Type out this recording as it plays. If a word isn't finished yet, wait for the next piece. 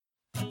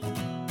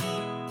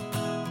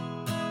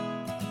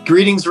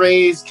Greetings,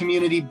 Rays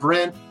community.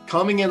 Brent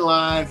coming in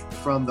live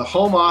from the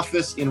home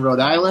office in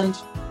Rhode Island,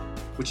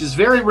 which is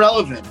very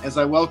relevant as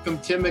I welcome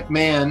Tim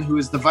McMahon, who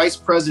is the Vice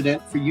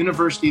President for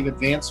University of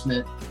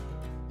Advancement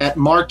at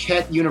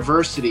Marquette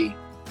University.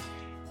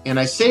 And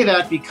I say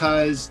that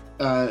because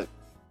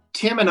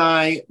Tim and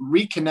I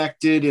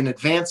reconnected in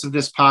advance of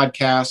this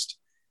podcast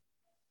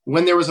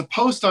when there was a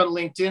post on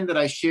LinkedIn that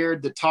I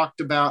shared that talked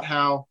about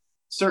how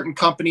certain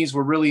companies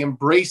were really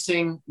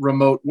embracing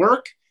remote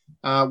work.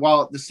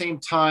 While at the same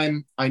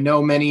time, I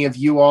know many of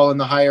you all in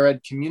the higher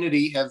ed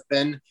community have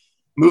been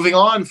moving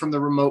on from the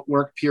remote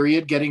work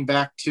period, getting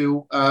back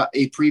to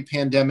a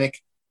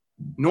pre-pandemic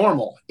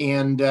normal.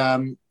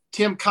 And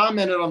Tim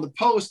commented on the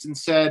post and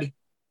said,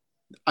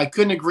 I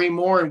couldn't agree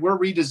more. And we're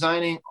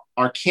redesigning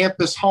our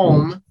campus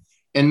home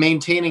and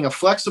maintaining a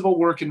flexible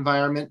work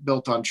environment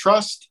built on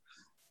trust,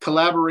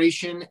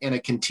 collaboration, and a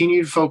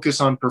continued focus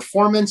on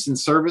performance and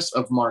service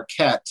of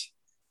Marquette.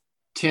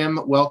 Tim,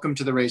 welcome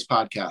to the Rays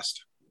podcast.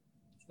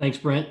 Thanks,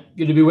 Brent.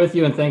 Good to be with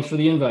you, and thanks for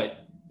the invite.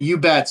 You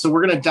bet. So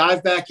we're going to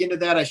dive back into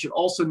that. I should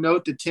also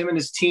note that Tim and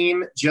his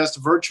team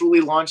just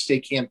virtually launched a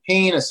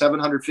campaign, a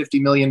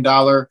 $750 million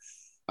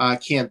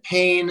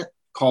campaign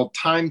called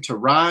Time to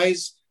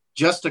Rise,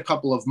 just a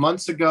couple of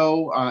months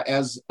ago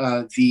as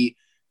the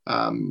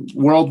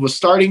world was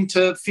starting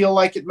to feel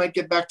like it might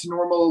get back to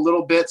normal a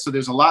little bit. So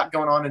there's a lot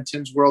going on in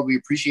Tim's world. We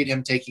appreciate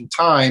him taking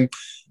time.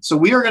 So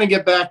we are going to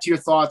get back to your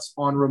thoughts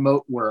on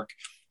remote work.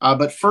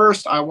 But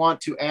first, I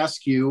want to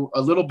ask you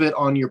a little bit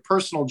on your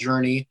personal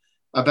journey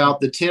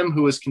about the Tim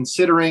who is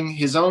considering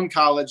his own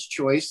college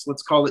choice.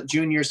 Let's call it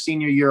junior,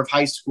 senior year of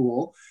high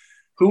school.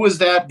 Who was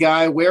that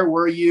guy? Where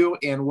were you?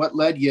 And what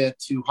led you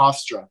to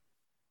Hofstra?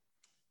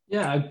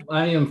 Yeah,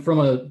 I am from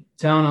a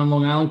town on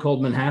Long Island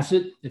called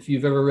Manhasset. If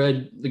you've ever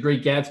read The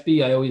Great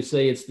Gatsby, I always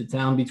say it's the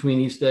town between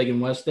East Egg and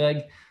West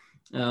Egg.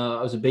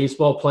 I was a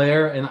baseball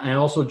player, and I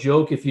also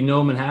joke, if you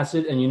know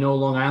Manhasset and you know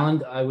Long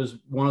Island, I was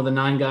one of the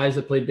 9 guys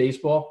that played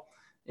baseball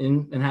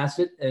in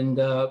Manhasset, and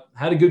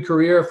had a good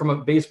career from a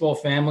baseball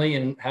family,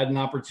 and had an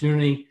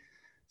opportunity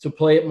to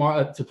play at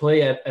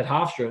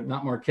Hofstra,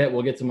 not Marquette.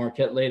 We'll get to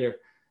Marquette later.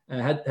 I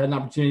had an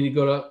opportunity to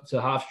go to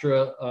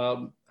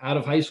Hofstra out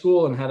of high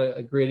school, and had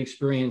a great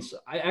experience.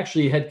 I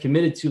actually had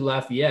committed to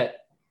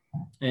Lafayette,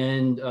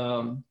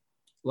 and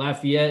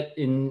Lafayette,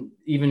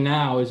 even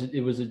now,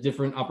 it was a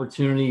different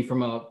opportunity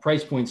from a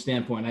price point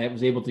standpoint. I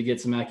was able to get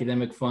some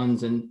academic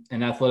funds and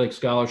an athletic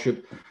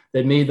scholarship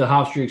that made the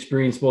Hofstra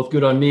experience both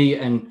good on me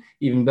and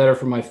even better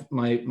for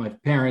my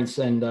parents.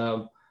 And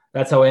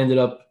that's how I ended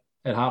up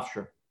at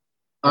Hofstra.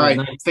 All right.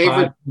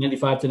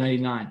 95 to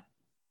 99.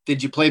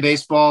 Did you play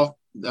baseball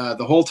the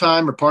whole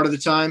time or part of the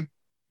time?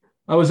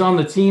 I was on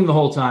the team the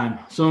whole time.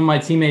 Some of my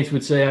teammates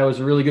would say I was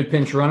a really good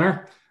pinch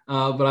runner.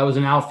 But I was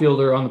an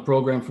outfielder on the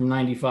program from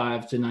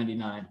 95 to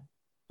 99.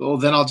 Well,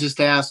 then I'll just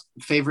ask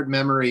favorite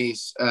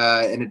memories,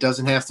 and it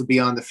doesn't have to be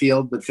on the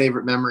field, but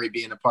favorite memory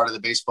being a part of the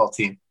baseball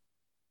team.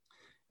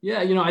 Yeah,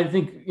 I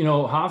think,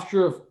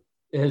 Hofstra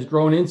has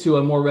grown into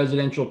a more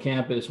residential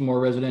campus, more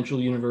residential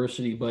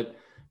university, but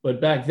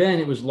back then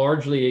it was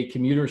largely a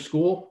commuter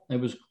school. It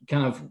was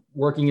kind of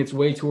working its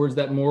way towards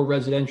that more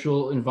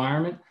residential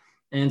environment.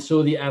 And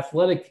so the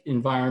athletic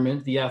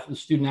environment, the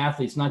student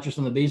athletes, not just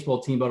on the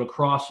baseball team, but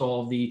across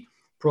all of the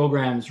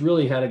programs,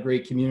 really had a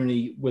great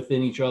community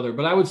within each other.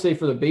 But I would say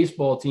for the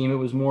baseball team, it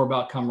was more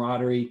about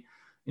camaraderie,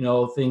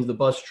 the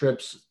bus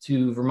trips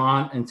to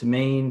Vermont and to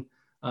Maine.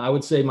 I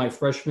would say my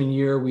freshman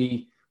year,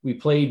 we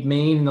played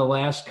Maine in the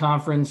last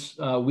conference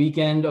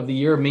weekend of the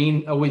year.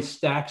 Maine always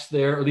stacks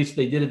or at least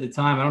they did at the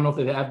time. I don't know if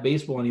they have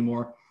baseball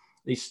anymore.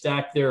 They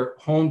stacked their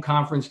home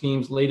conference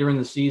games later in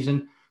the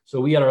season. So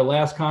we had our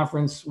last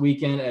conference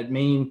weekend at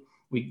Maine.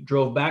 We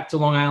drove back to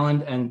Long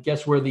Island, and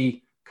guess where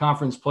the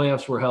conference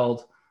playoffs were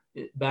held?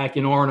 Back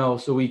in Orono.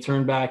 So we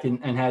turned back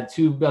and had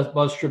 2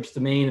 bus trips to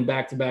Maine in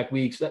back-to-back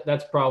weeks.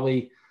 That's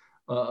probably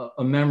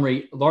a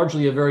memory,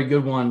 largely a very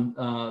good one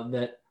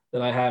that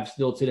I have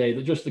still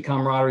today. Just the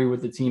camaraderie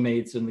with the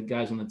teammates and the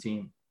guys on the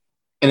team.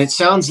 And it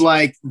sounds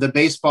like the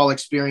baseball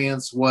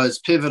experience was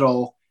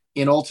pivotal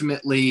in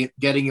ultimately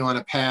getting you on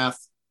a path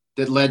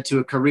that led to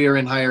a career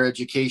in higher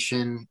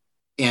education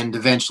and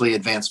eventually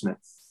advancement.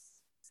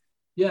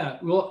 Yeah,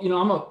 well,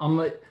 I'm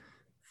a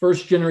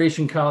first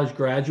generation college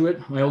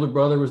graduate. My older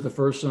brother was the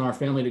first in our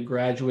family to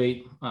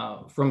graduate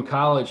from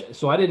college.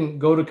 So I didn't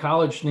go to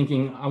college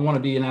thinking I want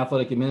to be an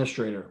athletic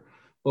administrator.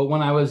 But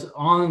when I was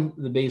on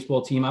the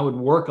baseball team, I would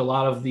work a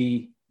lot of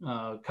the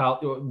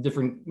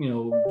different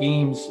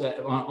games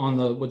on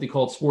the what they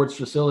called sports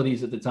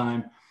facilities at the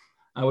time.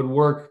 I would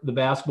work the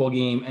basketball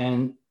game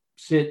and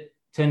sit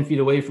 10 feet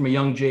away from a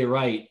young Jay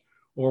Wright,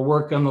 or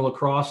work on the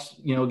lacrosse,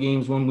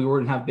 games when we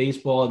wouldn't have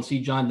baseball, and see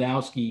John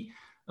Dowski,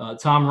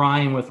 Tom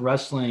Ryan with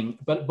wrestling.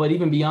 But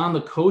even beyond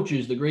the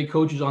coaches, the great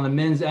coaches on the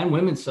men's and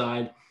women's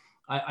side,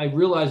 I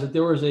realized that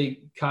there was a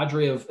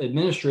cadre of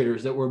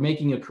administrators that were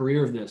making a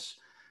career of this.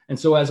 And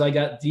so as I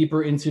got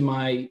deeper into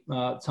my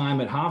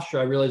time at Hofstra,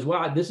 I realized,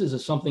 wow, this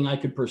is something I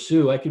could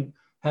pursue. I could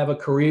have a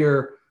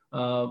career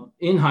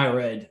in higher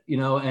ed,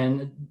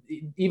 and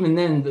even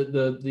then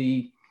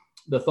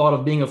the thought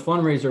of being a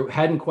fundraiser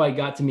hadn't quite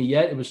got to me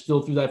yet. It was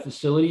still through that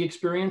facility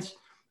experience,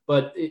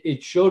 but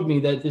it showed me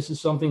that this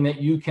is something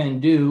that you can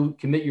do,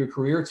 commit your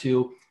career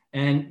to.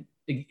 And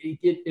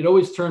it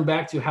always turned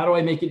back to, how do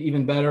I make it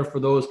even better for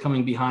those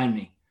coming behind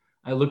me?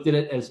 I looked at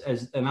it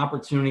as an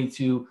opportunity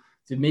to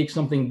make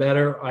something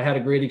better. I had a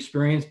great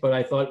experience, but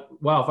I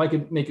thought, wow, if I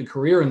could make a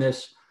career in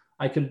this,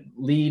 I could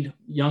lead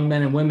young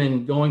men and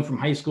women going from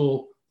high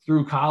school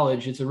through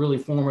college. It's a really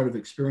formative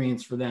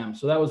experience for them.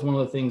 So that was one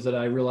of the things that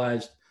I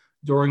realized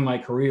during my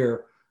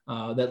career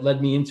that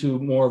led me into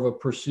more of a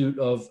pursuit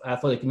of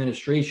athletic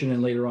administration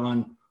and later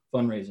on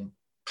fundraising.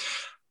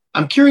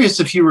 I'm curious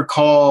if you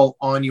recall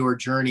on your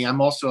journey. I'm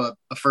also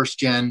a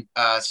first-gen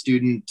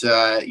student.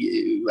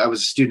 I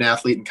was a student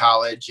athlete in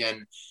college,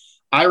 and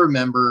I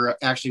remember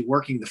actually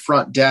working the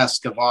front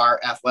desk of our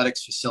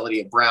athletics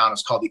facility at Brown. It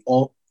was called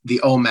the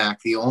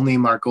OMAC, the Only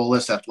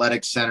Margolis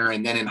Athletic Center.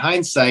 And then in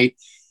hindsight,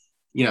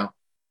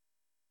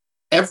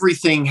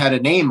 everything had a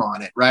name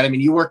on it, right? I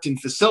mean, you worked in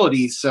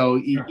facilities, so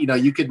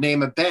you could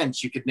name a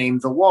bench, you could name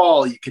the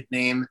wall, you could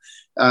name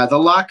the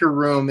locker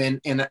room,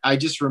 and I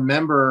just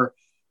remember,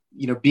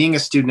 being a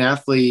student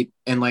athlete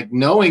and like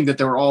knowing that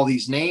there were all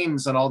these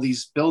names on all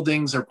these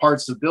buildings or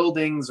parts of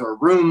buildings or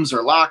rooms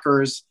or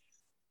lockers,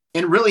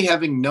 and really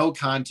having no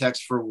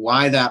context for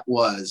why that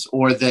was,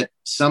 or that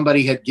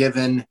somebody had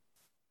given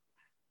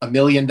 $1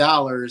 million,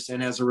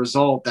 and as a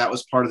result, that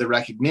was part of the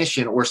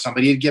recognition, or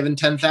somebody had given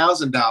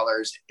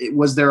 $10,000.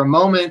 Was there a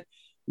moment,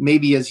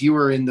 maybe as you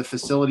were in the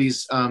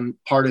facilities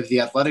part of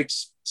the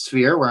athletics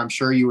sphere, where I'm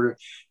sure you were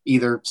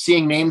either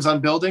seeing names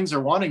on buildings or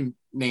wanting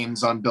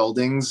names on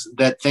buildings,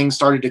 that things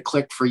started to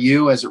click for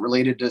you as it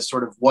related to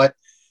sort of what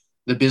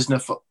the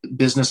business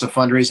of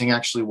fundraising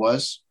actually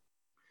was?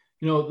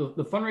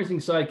 The fundraising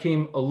side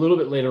came a little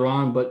bit later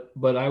on,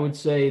 but I would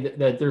say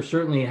that there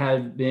certainly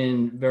had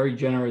been very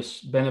generous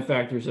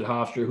benefactors at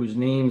Hofstra whose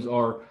names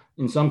are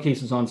in some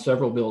cases on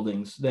several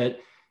buildings, that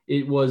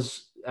it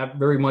was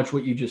very much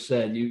what you just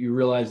said. You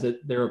realize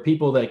that there are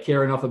people that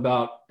care enough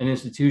about an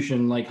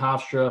institution like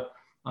Hofstra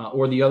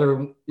or the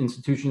other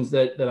institutions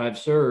that I've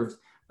served,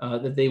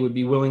 that they would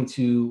be willing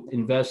to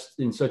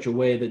invest in such a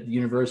way that the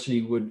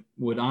university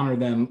would honor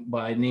them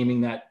by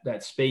naming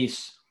that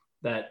space,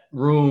 that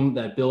room,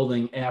 that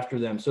building after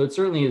them. So it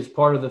certainly is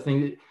part of the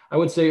thing. I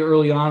would say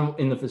early on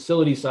in the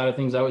facility side of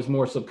things, I was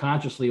more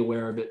subconsciously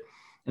aware of it.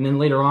 And then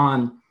later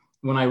on,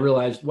 when I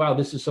realized, wow,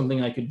 this is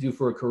something I could do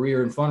for a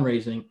career in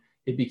fundraising,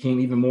 it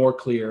became even more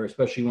clear,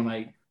 especially when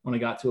I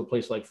got to a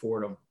place like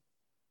Fordham.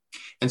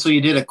 And so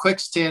you did a quick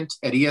stint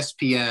at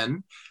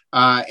ESPN,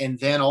 and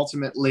then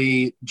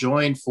ultimately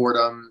joined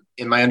Fordham,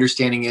 and my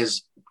understanding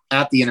is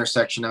at the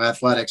intersection of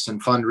athletics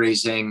and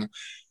fundraising,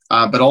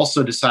 but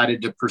also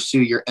decided to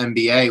pursue your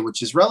MBA,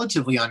 which is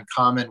relatively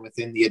uncommon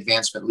within the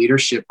advancement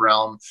leadership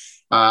realm.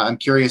 I'm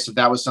curious if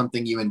that was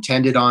something you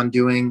intended on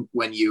doing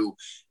when you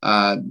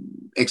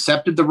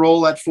accepted the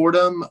role at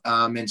Fordham,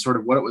 and sort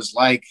of what it was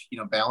like,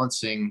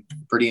 balancing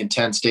pretty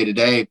intense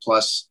day-to-day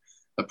plus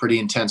a pretty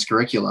intense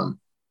curriculum.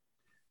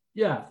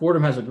 Yeah,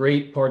 Fordham has a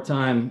great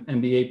part-time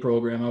MBA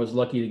program. I was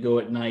lucky to go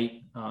at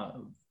night,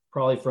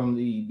 probably from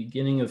the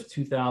beginning of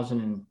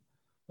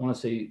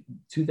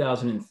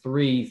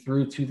 2003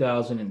 through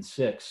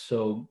 2006.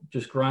 So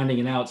just grinding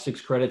it out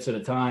 6 credits at a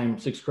time,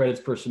 6 credits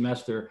per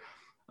semester.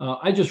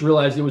 I just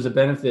realized it was a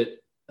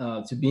benefit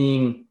to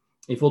being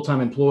a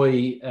full-time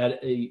employee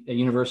at a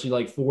university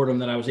like Fordham,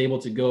 that I was able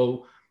to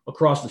go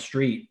across the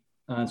street.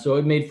 So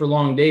it made for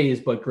long days,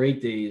 but great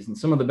days. And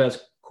some of the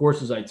best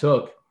courses I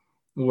took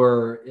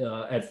were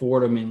at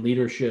Fordham in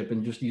leadership,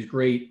 and just these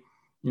great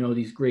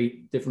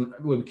different,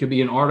 it could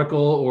be an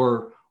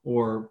article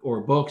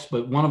or books,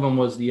 but one of them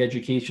was The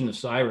Education of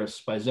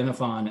Cyrus by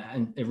Xenophon.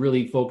 And it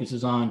really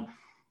focuses on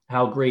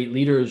how great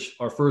leaders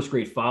are first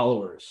great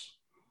followers.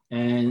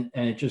 And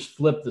it just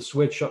flipped the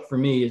switch up for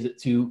me, is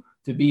it to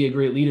be a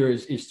great leader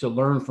is to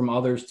learn from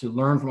others, to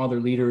learn from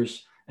other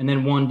leaders. And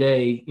then one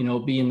day,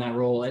 be in that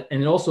role. And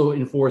it also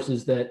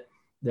enforces that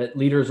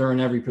leaders are in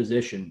every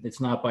position. It's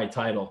not by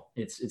title.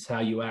 It's how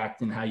you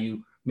act and how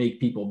you make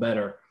people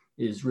better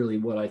is really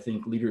what I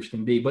think leaders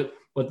can be. But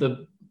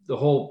the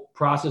whole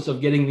process of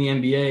getting the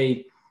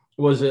MBA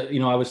was,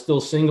 I was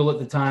still single at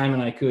the time,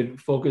 and I could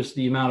focus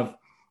the amount of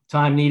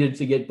time needed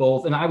to get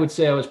both. And I would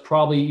say I was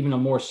probably even a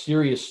more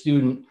serious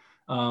student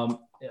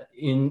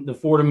in the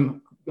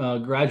Fordham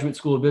Graduate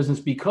School of Business,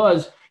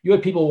 because you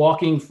had people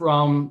walking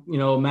from,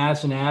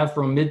 Madison Ave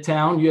from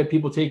Midtown. You had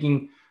people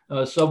taking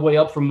subway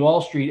up from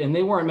Wall Street, and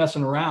they weren't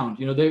messing around.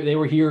 They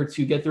were here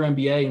to get their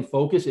MBA and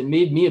focus. It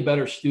made me a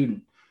better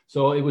student.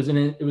 So it was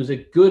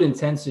a good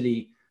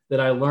intensity that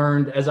I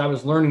learned as I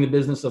was learning the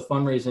business of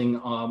fundraising,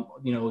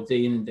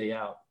 day in and day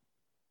out.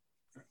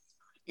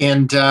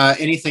 And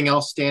anything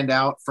else stand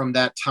out from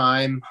that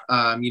time?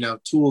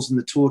 Tools in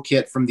the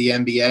toolkit from the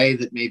MBA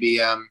that maybe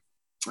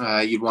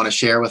you'd want to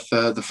share with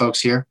the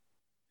folks here?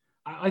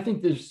 I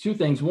think there's two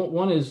things.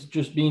 One is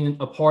just being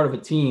a part of a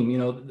team. You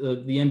know,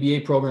 the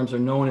MBA programs are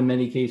known in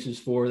many cases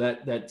for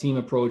that team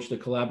approach, the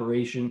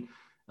collaboration,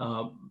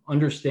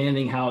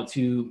 understanding how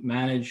to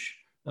manage,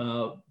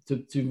 to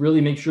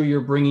really make sure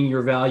you're bringing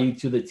your value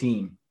to the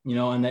team, you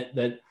know, and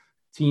that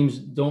teams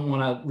don't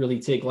want to really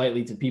take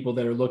lightly to people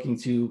that are looking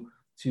to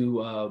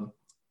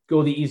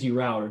go the easy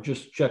route or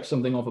just check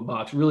something off a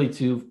box, really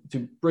to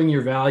bring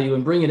your value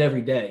and bring it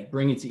every day,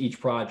 bring it to each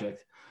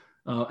project.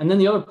 And then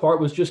the other part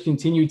was just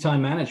continued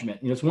time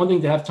management. You know, it's one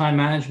thing to have time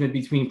management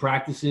between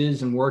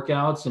practices and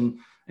workouts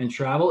and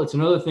travel. It's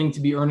another thing to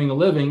be earning a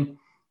living,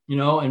 you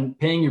know, and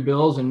paying your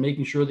bills and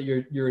making sure that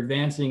you're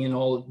advancing in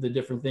all of the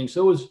different things.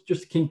 So it was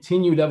just a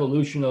continued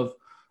evolution of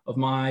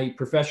my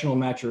professional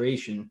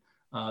maturation.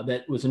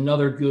 That was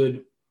another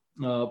good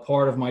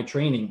part of my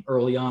training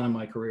early on in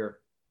my career.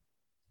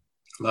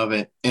 Love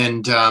it.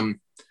 And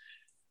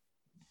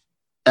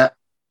at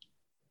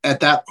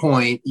that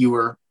point, you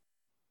were,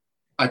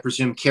 I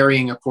presume,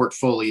 carrying a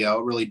portfolio,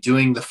 really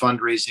doing the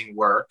fundraising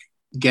work,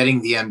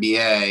 getting the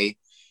MBA,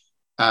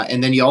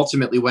 and then you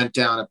ultimately went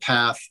down a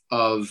path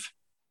of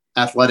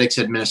athletics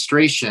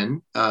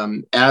administration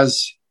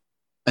as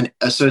an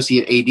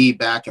associate AD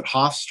back at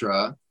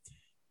Hofstra.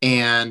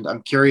 And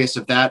I'm curious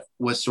if that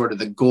was sort of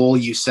the goal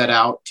you set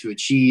out to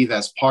achieve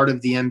as part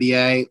of the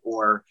MBA,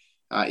 or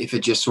if it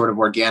just sort of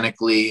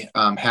organically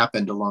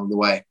happened along the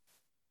way.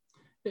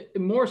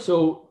 It more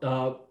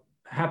so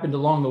happened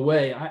along the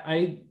way.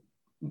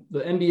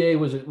 The MBA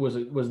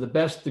was the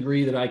best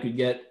degree that I could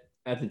get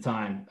at the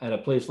time at a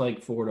place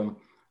like Fordham.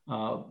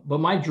 But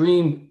my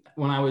dream,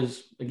 when I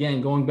was,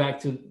 again, going back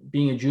to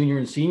being a junior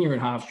and senior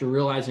at Hofstra,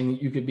 realizing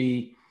that you could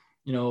be,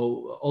 you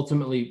know,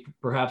 ultimately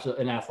perhaps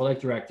an athletic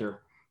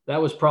director, that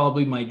was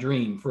probably my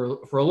dream for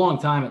a long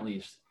time, at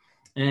least.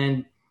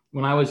 And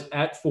when I was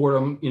at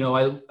Fordham, you know,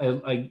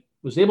 I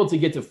was able to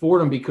get to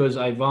Fordham because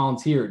I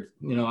volunteered.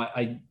 You know,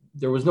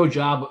 there was no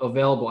job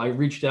available. I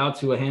reached out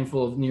to a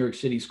handful of New York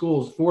City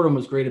schools. Fordham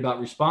was great about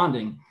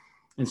responding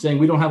and saying,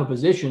 we don't have a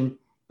position,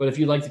 but if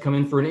you'd like to come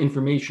in for an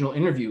informational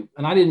interview.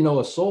 And I didn't know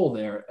a soul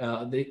there.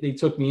 They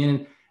took me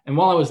in. And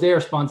while I was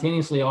there,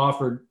 spontaneously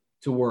offered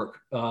to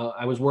work.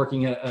 I was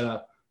working at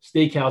a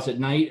steakhouse at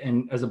night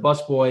and as a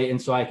busboy, and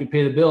so I could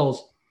pay the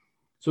bills.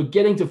 So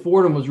getting to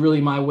Fordham was really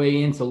my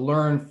way in to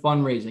learn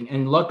fundraising.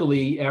 And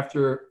luckily,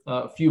 after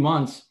a few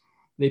months,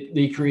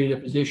 they created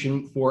a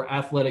position for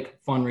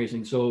athletic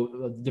fundraising.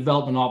 So a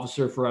development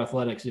officer for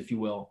athletics, if you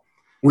will.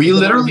 Were you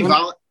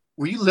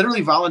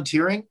literally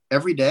volunteering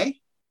every day?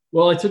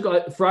 Well, I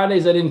took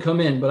Fridays. I didn't come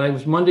in, but I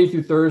was Monday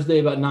through Thursday,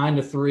 about 9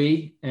 to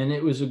 3. And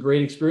it was a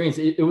great experience.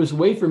 It was a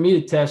way for me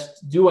to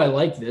test, do I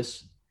like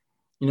this?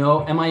 You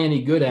know, am I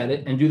any good at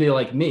it? And do they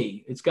like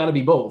me? It's got to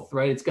be both,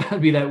 right? It's got to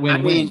be that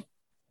win-win.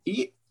 I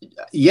mean,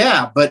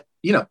 yeah, but,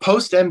 you know,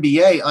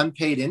 post-MBA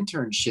unpaid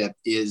internship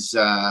is,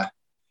 I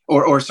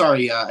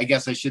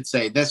guess I should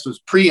say this was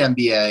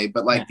pre-MBA,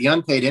 but like the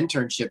unpaid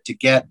internship to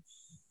get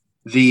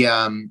the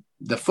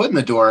foot in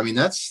the door. I mean,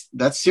 that's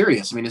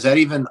serious. I mean, is that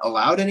even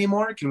allowed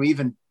anymore? Can we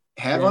even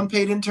have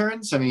unpaid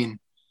interns? I mean,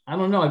 I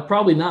don't know.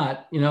 Probably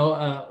not. You know,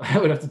 I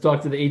would have to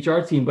talk to the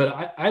HR team,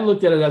 but I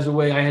looked at it as a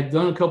way. I had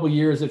done a couple of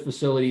years at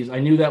facilities. I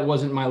knew that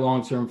wasn't my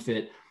long-term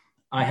fit.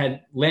 I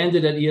had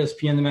landed at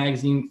ESPN, the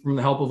magazine, from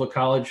the help of a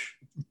college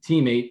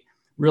teammate,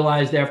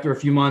 realized after a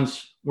few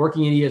months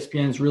working at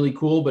ESPN is really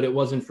cool, but it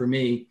wasn't for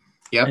me.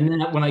 Yep. And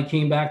then when I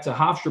came back to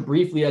Hofstra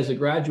briefly as a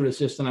graduate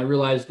assistant, I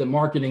realized that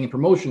marketing and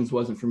promotions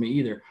wasn't for me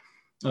either.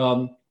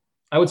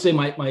 I would say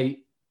my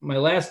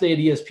last day at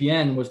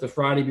ESPN was the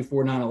Friday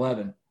before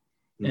 9/11.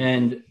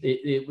 And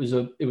it was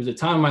a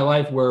time in my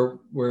life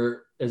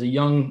where as a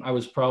young, I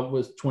was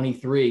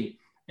 23,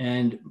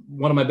 and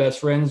one of my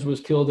best friends was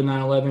killed in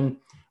 9/11.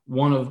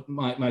 One of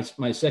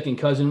my second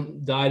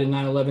cousin died in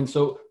 9/11.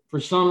 So for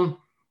some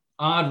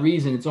odd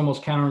reason, it's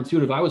almost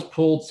counterintuitive, I was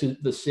pulled to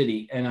the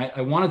city, and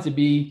I wanted to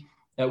be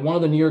at one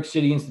of the New York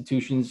City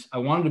institutions. I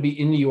wanted to be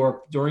in New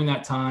York during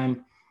that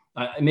time.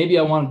 Maybe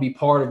I wanted to be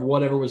part of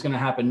whatever was going to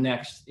happen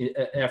next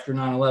after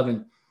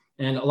 9/11.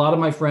 And a lot of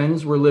my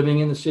friends were living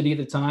in the city at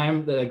the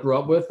time that I grew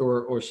up with,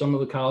 or some of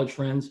the college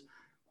friends.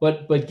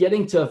 But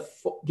getting to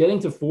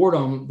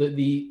Fordham,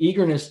 the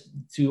eagerness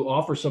to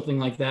offer something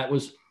like that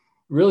was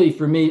really,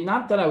 for me,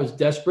 not that I was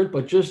desperate,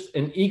 but just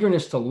an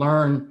eagerness to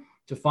learn,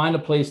 to find a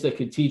place that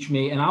could teach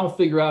me, and I'll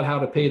figure out how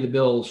to pay the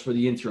bills for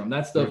the interim.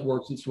 That stuff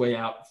works its way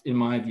out, in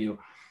my view.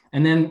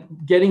 And then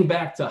getting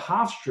back to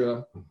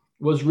Hofstra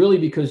was really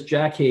because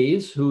Jack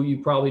Hayes, who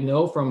you probably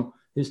know from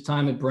his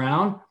time at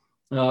Brown,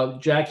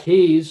 Jack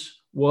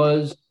Hayes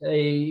was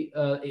the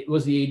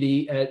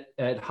AD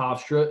at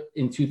Hofstra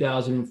in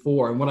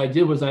 2004. And what I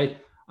did was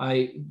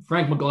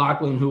Frank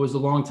McLaughlin, who was a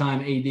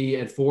longtime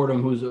AD at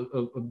Fordham, who's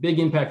a big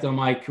impact on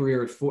my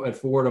career at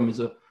Fordham, is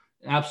an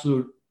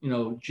absolute, you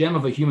know, gem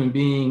of a human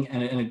being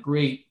and a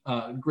great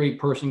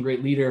person,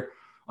 great leader,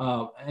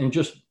 and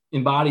just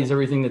embodies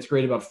everything that's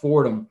great about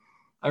Fordham.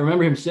 I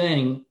remember him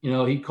saying, you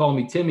know, he'd call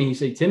me Timmy. He'd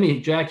say,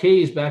 "Timmy, Jack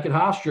Hayes back at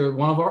Hofstra,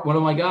 one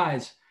of my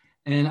guys."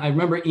 And I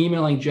remember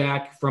emailing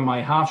Jack from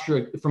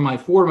my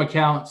Fordham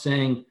account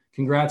saying,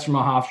 congrats from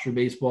a Hofstra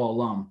baseball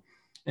alum.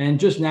 And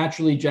just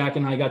naturally, Jack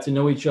and I got to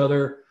know each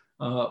other.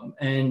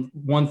 And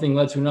one thing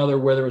led to another,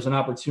 where there was an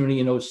opportunity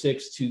in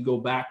 '06 to go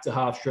back to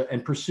Hofstra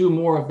and pursue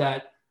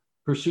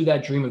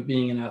that dream of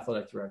being an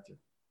athletic director.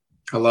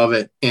 I love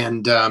it.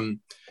 And,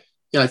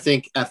 I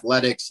think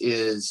athletics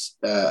is,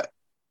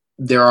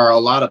 there are a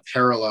lot of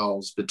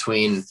parallels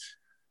between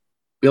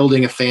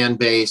building a fan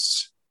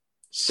base,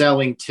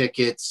 selling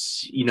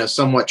tickets,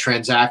 somewhat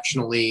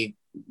transactionally,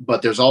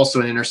 but there's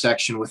also an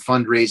intersection with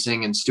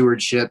fundraising and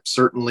stewardship.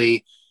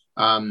 Certainly,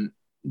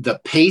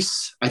 the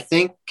pace, I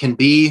think, can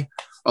be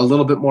a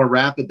little bit more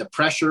rapid. The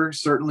pressure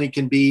certainly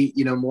can be,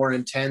 more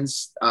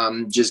intense,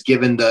 just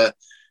given the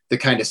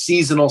kind of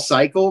seasonal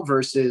cycle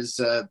versus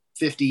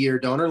 50-year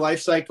donor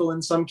life cycle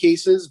in some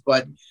cases.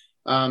 But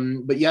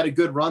you had a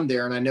good run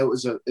there, and I know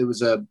it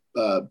was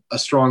a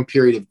strong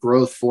period of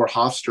growth for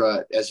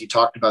Hofstra as you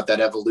talked about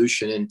that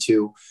evolution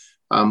into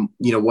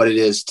what it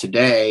is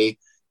today,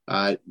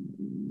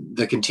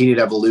 the continued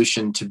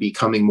evolution to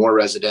becoming more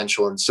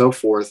residential and so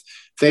forth.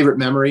 Favorite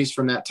memories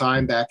from that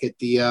time back at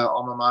the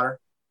alma mater?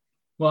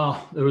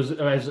 Well, I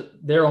was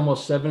there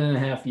almost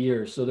 7.5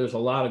 years, so there's a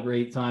lot of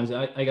great times.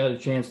 I got a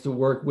chance to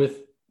work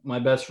with my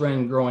best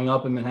friend growing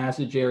up in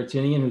Manhasset, Jay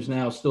Artinian, who's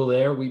now still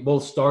there. We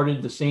both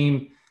started the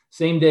same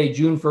day,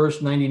 June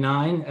 1st,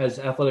 99, as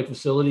athletic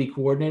facility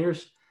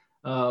coordinators.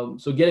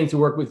 So getting to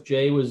work with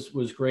Jay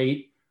was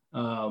great.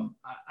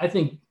 I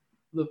think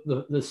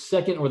the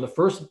second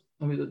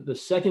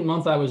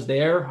month I was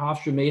there,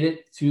 Hofstra made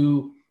it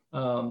to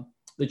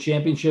the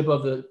championship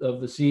of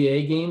the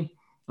CAA game.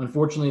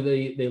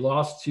 Unfortunately, they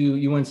lost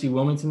to UNC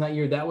Wilmington that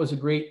year. That was a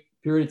great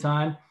period of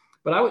time.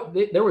 But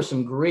there were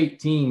some great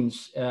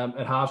teams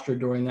at Hofstra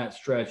during that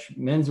stretch: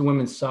 men's and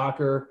women's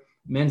soccer,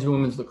 men's and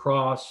women's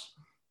lacrosse,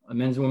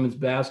 men's and women's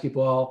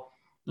basketball.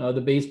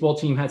 The baseball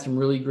team had some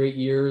really great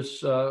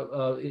years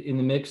in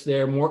the mix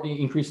there, more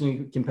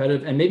increasingly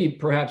competitive. And maybe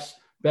perhaps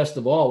best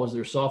of all was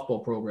their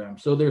softball program.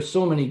 So there's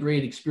so many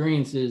great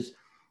experiences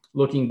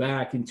looking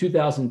back. In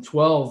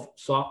 2012,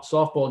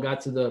 softball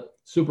got to the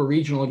Super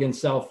Regional against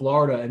South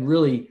Florida. And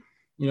really,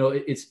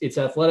 it's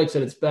athletics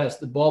at its best.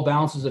 The ball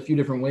bounces a few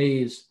different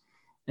ways.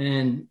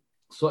 And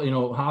so,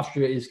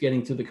 Hofstra is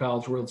getting to the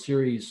College World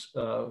Series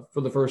for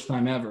the first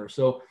time ever.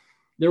 So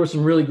there were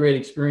some really great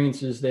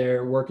experiences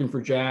there working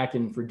for Jack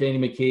and for Danny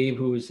McCabe,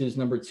 who was his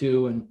number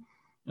 2. And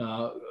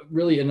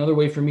really another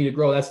way for me to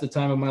grow. That's the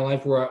time of my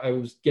life where I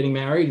was getting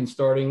married and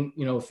starting,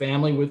 a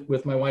family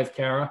with my wife,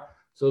 Kara.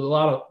 So a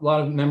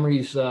lot of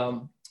memories,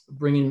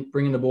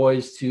 bringing the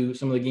boys to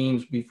some of the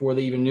games before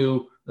they even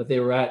knew that they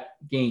were at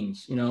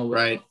games,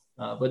 Right.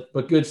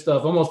 But good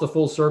stuff, almost a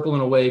full circle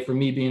in a way for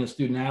me being a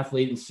student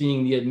athlete and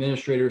seeing the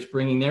administrators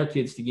bringing their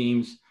kids to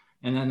games.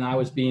 And then I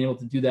was being able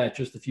to do that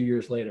just a few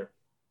years later.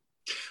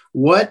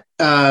 What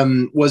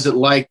was it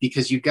like?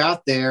 Because you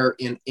got there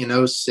in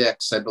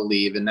 '06, I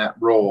believe, in that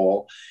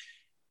role.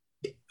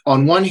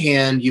 On one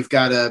hand, you've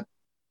got a,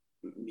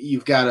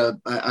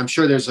 I'm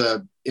sure there's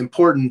a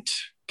important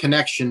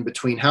connection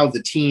between how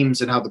the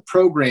teams and how the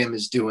program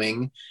is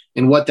doing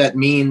and what that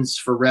means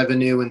for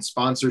revenue and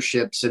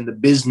sponsorships and the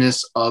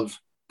business of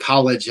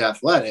college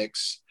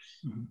athletics.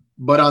 Mm-hmm.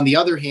 But on the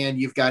other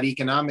hand, you've got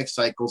economic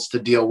cycles to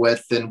deal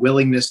with and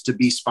willingness to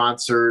be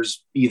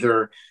sponsors,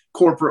 either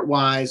corporate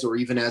wise or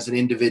even as an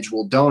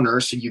individual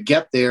donor. So you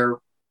get there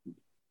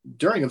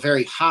during a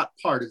very hot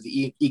part of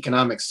the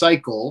economic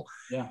cycle.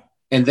 Yeah.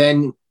 And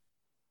then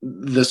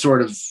the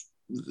sort of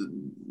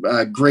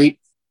great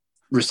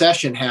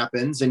recession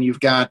happens, and you've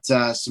got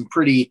some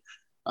pretty,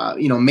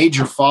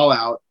 major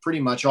fallout pretty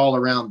much all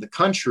around the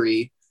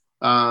country.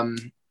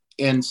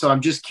 And so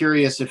I'm just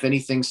curious if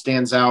anything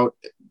stands out,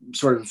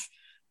 sort of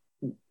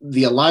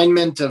the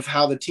alignment of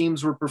how the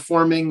teams were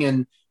performing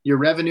and your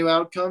revenue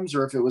outcomes,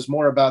 or if it was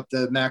more about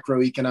the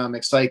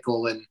macroeconomic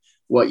cycle and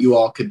what you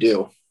all could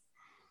do.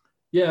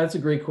 Yeah, that's a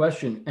great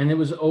question. And it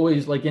was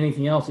always like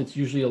anything else. It's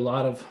usually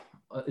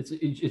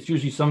it's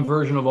usually some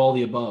version of all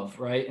the above.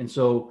 Right. And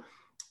so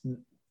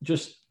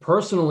just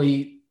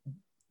personally,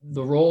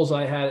 the roles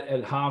I had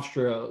at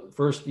Hofstra,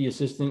 first the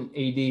assistant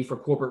AD for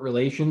corporate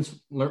relations,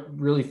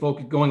 really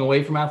focused going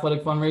away from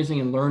athletic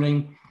fundraising and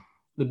learning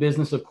the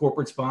business of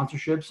corporate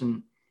sponsorships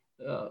and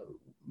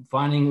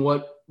finding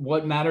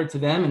what mattered to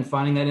them and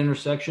finding that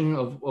intersection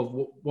of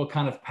what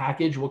kind of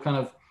package, what kind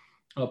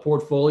of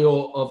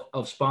portfolio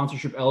of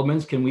sponsorship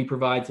elements can we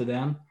provide to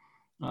them.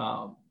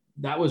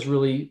 That was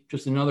really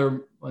just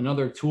another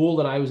tool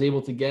that I was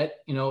able to get,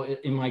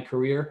 in my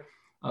career.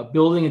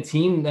 Building a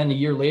team, then a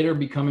year later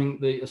becoming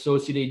the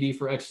associate AD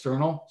for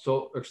external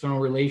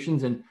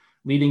relations and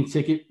leading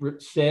ticket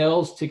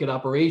sales, ticket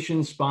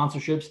operations,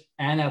 sponsorships,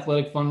 and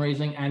athletic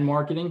fundraising and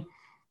marketing.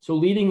 So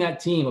leading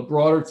that team, a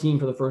broader team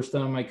for the first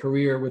time in my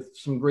career with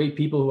some great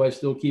people who I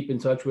still keep in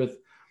touch with,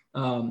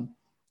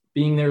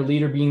 being their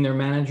leader, being their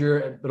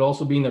manager, but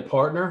also being their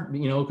partner,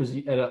 because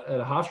at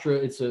a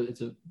Hofstra, it's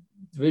a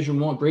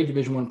great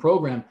Division I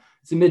program.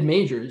 It's a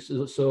mid-majors.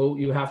 So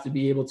you have to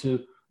be able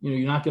to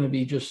you're not going to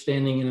be just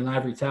standing in an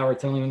ivory tower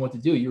telling them what to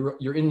do.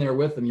 You're in there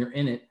with them. You're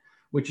in it,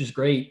 which is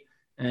great.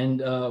 And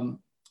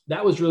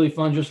that was really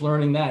fun, just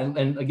learning that.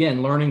 And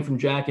again, learning from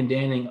Jack and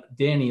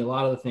Danny, a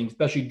lot of the things,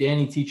 especially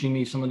Danny teaching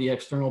me some of the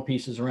external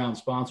pieces around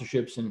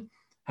sponsorships and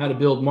how to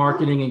build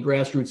marketing and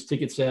grassroots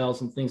ticket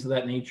sales and things of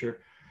that nature.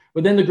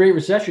 But then the Great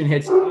Recession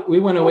hits. We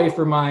went away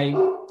for my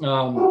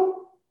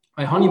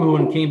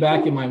honeymoon, came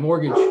back, and my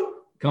mortgage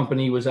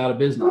company was out of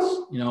business.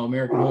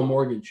 American Home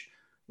Mortgage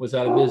was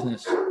out of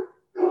business.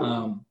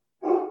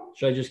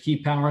 Should I just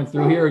keep powering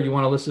through here, or do you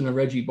want to listen to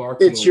Reggie bark?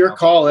 It's your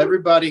call.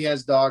 Everybody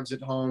has dogs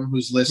at home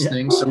who's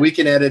listening, so we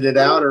can edit it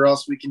out, or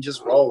else we can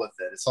just roll with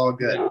it. It's all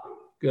good. Yeah.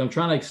 Good. I'm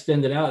trying to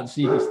extend it out and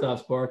see if he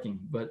stops barking.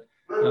 But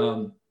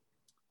the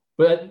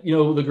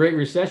Great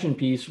Recession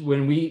piece,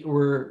 when we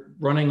were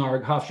running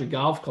our Hofstra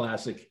Golf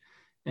Classic,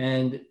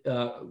 and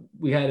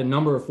we had a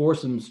number of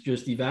foursomes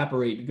just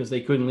evaporate because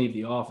they couldn't leave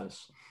the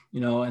office,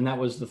 and that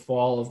was the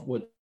fall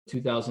of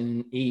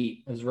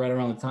 2008. It was right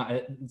around the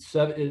time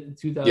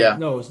 2000. Yeah.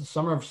 No, it was the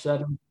summer of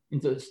 7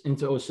 into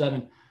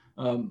 07.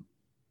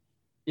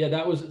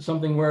 That was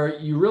something where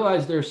you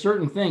realize there are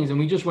certain things, and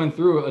we just went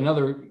through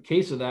another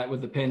case of that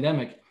with the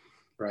pandemic.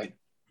 Right.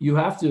 You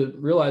have to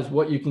realize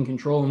what you can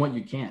control and what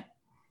you can't.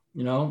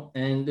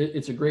 And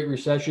it's a great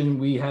recession.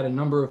 We had a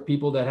number of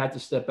people that had to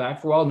step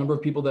back for a while, a number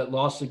of people that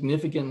lost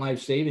significant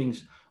life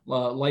savings,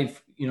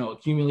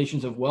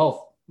 accumulations of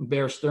wealth,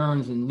 Bear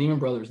Stearns and Lehman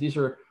Brothers. These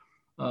are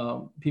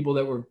people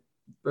that were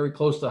very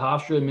close to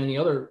Hofstra and many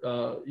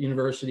other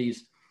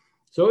universities.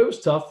 So it was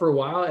tough for a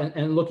while.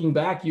 And looking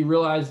back, you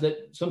realize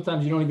that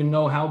sometimes you don't even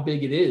know how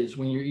big it is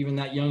when you're even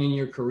that young in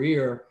your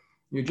career.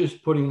 You're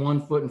just putting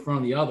one foot in front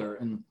of the other.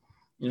 And,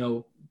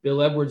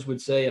 Bill Edwards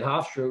would say at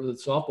Hofstra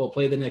with softball,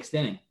 play the next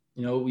inning.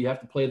 We have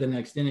to play the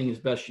next inning as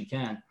best you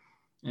can.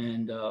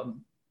 And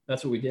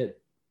that's what we did.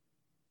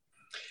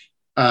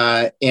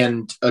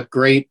 And a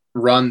great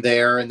run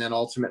there. And then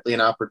ultimately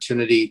an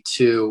opportunity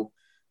to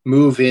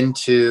move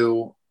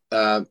into,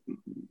 in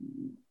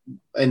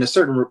a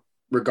certain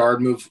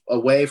regard, move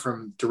away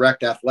from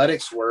direct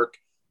athletics work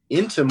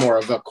into more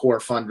of a core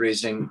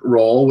fundraising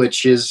role,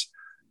 which is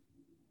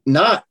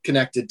not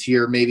connected to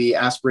your maybe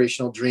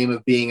aspirational dream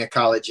of being a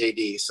college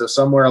AD. So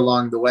somewhere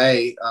along the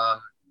way,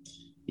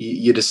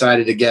 you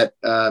decided to get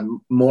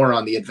more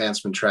on the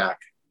advancement track.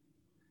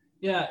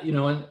 Yeah. And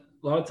a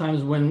lot of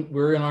times when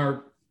we're in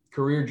our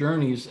career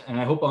journeys, and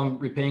I hope I'm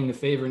repaying the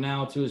favor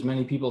now to as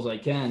many people as I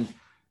can,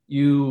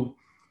 you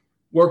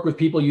work with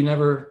people you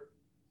never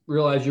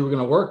realized you were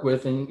going to work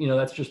with. And,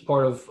 that's just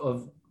part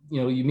of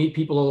you meet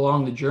people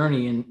along the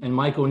journey. And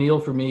Mike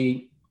O'Neill, for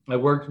me, I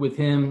worked with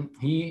him.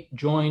 He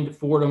joined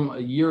Fordham a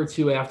year or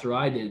two after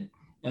I did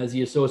as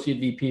the associate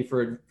VP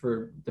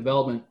for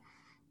development.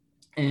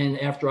 And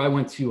after I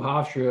went to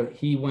Hofstra,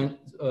 he went,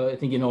 I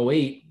think in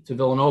 2008 to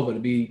Villanova to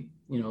be,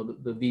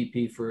 the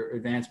VP for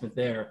advancement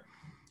there.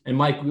 And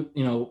Mike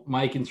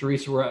and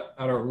Teresa were at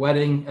our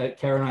wedding, at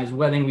Kara and I's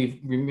wedding. We've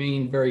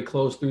remained very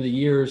close through the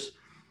years.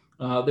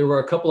 There were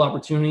a couple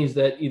opportunities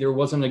that either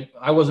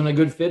I wasn't a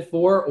good fit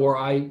for, or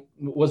I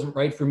wasn't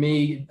right for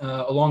me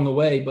along the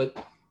way. But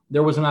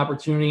there was an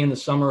opportunity in the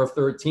summer of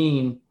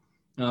 2013.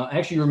 I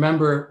actually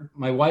remember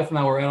my wife and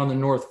I were out on the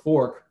North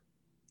Fork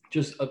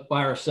just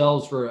by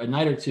ourselves for a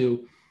night or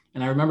two.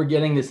 And I remember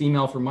getting this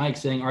email from Mike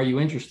saying, "Are you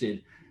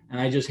interested?" And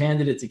I just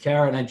handed it to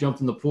Kara and I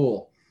jumped in the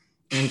pool.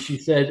 And she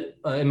said,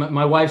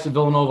 my wife's a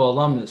Villanova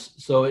alumnus,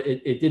 so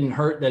it didn't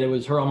hurt that it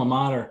was her alma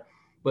mater.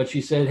 But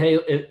she said, "Hey,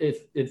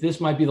 if this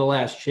might be the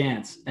last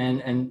chance."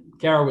 And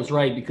Kara was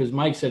right, because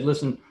Mike said,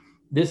 "Listen,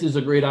 this is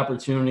a great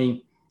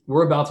opportunity.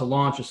 We're about to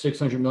launch a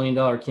 $600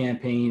 million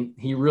campaign."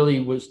 He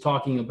really was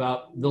talking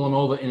about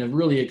Villanova in a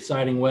really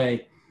exciting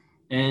way.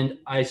 And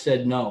I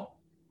said no.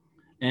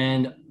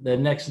 And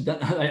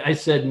I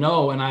said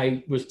no, and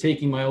I was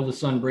taking my oldest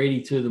son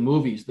Brady to the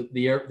movies,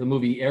 the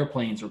movie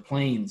Airplanes or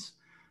Planes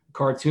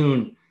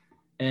cartoon.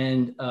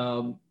 And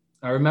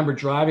I remember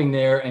driving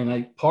there, and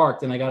I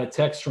parked, and I got a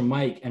text from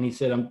Mike, and he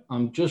said,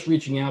 I'm just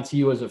reaching out to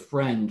you as a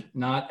friend,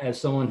 not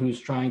as someone who's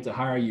trying to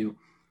hire you,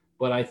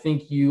 but I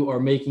think you are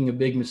making a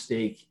big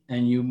mistake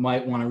and you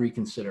might want to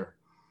reconsider."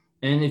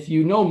 And if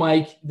you know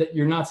Mike, that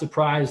you're not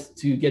surprised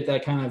to get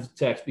that kind of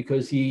text,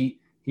 because he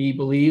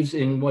believes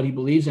in what he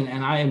believes in.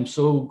 And I am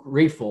so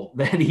grateful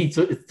that he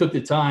took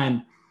the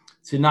time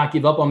to not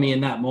give up on me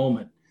in that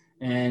moment.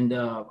 And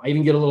I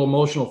even get a little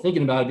emotional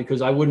thinking about it,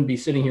 because I wouldn't be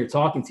sitting here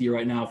talking to you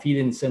right now if he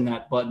didn't send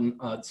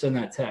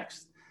that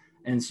text.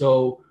 And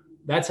so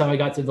that's how I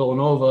got to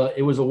Villanova.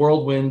 It was a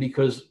whirlwind,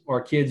 because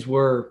our kids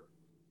were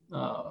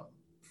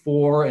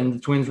 4 and the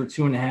twins were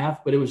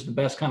 2.5, but it was the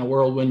best kind of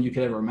whirlwind you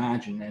could ever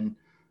imagine. And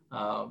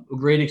a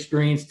great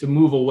experience to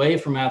move away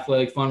from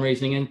athletic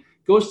fundraising, and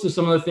goes to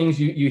some of the things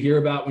you hear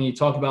about when you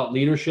talk about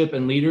leadership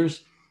and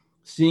leaders,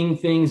 seeing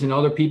things in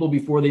other people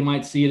before they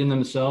might see it in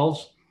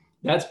themselves.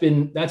 That's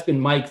been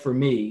Mike for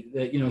me.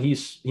 That,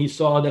 he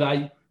saw that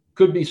I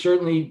could be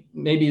certainly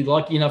maybe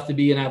lucky enough to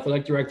be an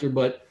athletic director,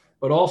 but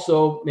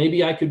also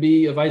maybe I could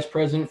be a vice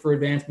president for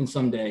advancement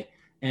someday.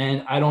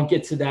 And I don't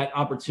get to that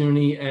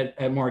opportunity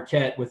at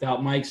Marquette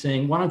without Mike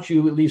saying, why don't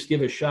you at least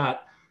give a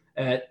shot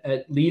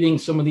at leading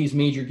some of these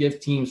major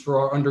gift teams for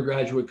our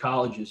undergraduate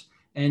colleges?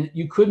 And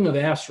you couldn't have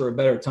asked for a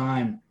better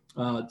time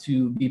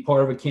to be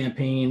part of a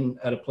campaign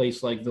at a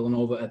place like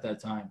Villanova at that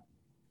time.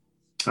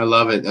 I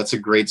love it. That's a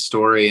great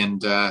story.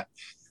 And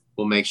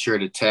we'll make sure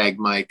to tag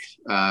Mike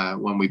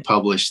when we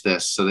publish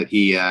this so that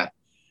he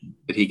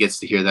gets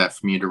to hear that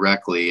from you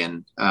directly.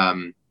 And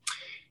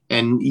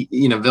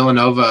you know,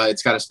 Villanova,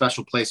 it's got a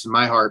special place in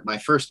my heart. My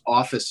first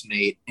office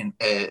mate,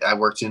 I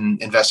worked in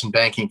investment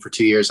banking for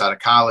 2 years out of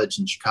college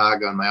in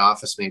Chicago, and my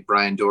office mate,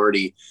 Brian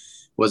Doherty,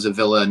 was a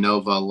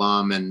Villanova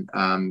alum,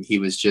 and he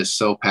was just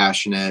so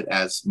passionate,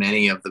 as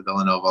many of the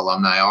Villanova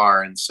alumni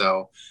are. And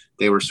so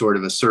they were sort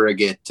of a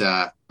surrogate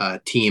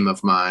team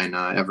of mine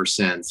ever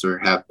since, or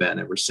have been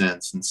ever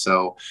since. And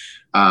so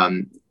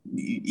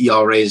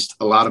y'all raised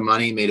a lot of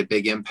money, made a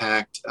big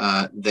impact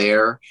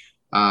there.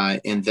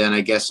 And then I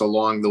guess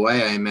along the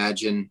way, I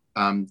imagine,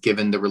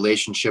 given the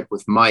relationship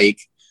with Mike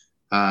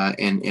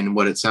and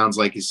what it sounds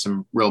like is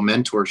some real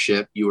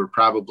mentorship, you were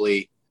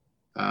probably,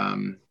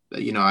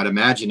 I'd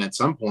imagine at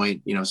some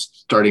point,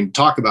 starting to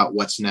talk about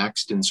what's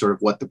next and sort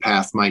of what the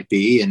path might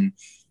be. And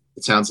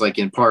it sounds like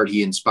in part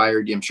he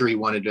inspired you. I'm sure he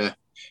wanted to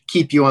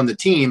keep you on the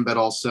team, but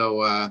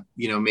also,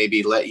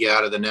 maybe let you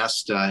out of the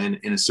nest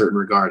in a certain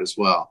regard as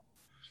well.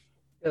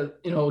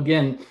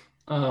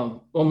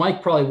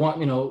 Mike probably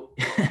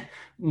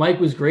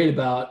Mike was great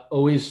about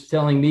always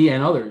telling me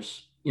and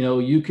others,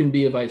 you can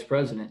be a vice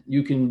president,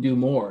 you can do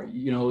more.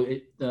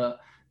 The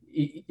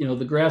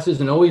grass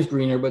isn't always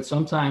greener, but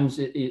sometimes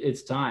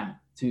it's time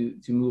to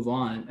move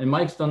on. And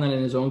Mike's done that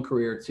in his own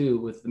career too,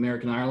 with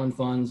American Ireland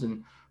funds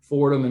and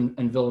Fordham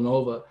and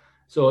Villanova.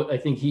 So I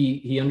think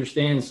he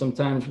understands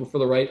sometimes for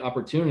the right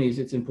opportunities,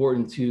 it's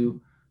important to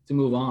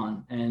move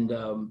on. And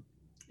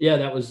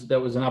that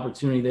was an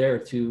opportunity there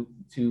to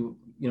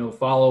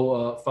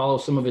follow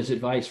some of his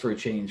advice for a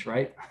change,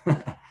 right?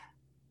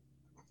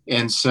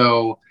 And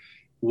so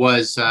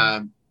was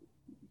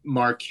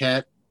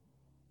Marquette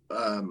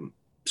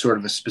sort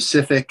of a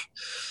specific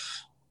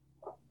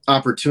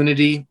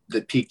opportunity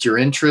that piqued your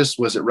interest?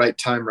 Was it right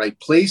time, right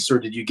place? Or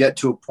did you get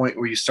to a point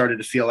where you started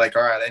to feel like,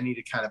 all right, I need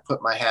to kind of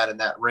put my hat in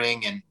that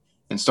ring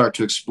and start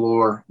to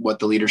explore what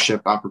the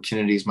leadership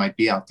opportunities might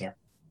be out there?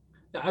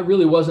 I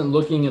really wasn't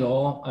looking at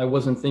all. I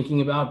wasn't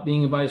thinking about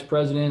being a vice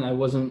president. I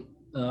wasn't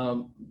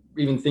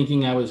even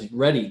thinking I was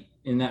ready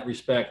in that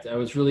respect. I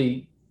was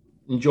really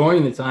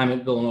enjoying the time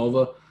at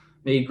Villanova,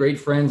 made great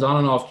friends on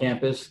and off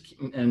campus,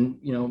 and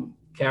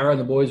Kara and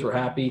the boys were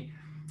happy.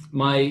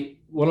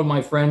 One of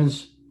my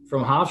friends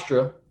from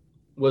Hofstra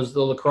was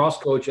the lacrosse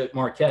coach at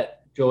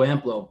Marquette, Joe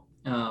Amplo.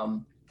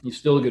 He's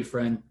still a good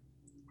friend,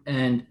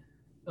 and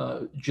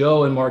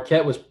Joe and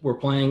Marquette were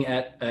playing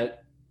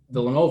at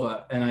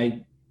Villanova, and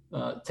I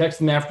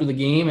texted him after the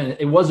game, and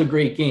it was a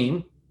great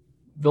game.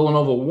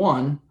 Villanova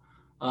won.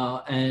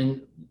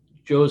 And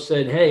Joe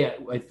said, "Hey,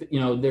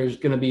 there's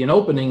going to be an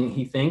opening."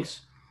 He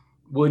thinks,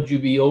 would you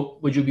be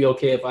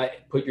okay if I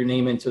put your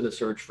name into the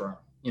search firm?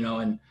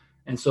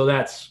 And so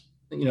that's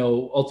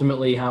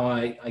ultimately how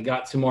I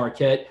got to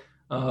Marquette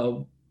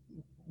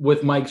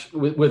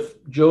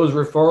with Joe's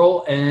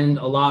referral, and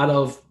a lot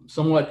of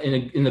somewhat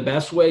in the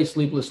best way,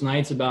 sleepless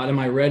nights about, am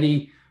I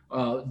ready?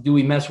 Do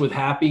we mess with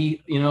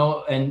Happy?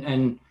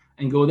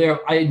 And go there.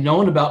 I had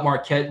known about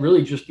Marquette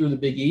really just through the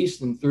Big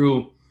East and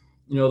through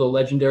the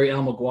legendary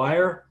Al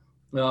McGuire.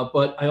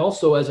 But I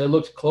also, as I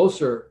looked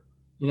closer,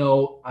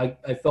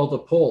 I felt a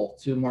pull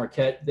to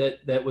Marquette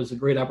that was a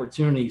great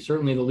opportunity.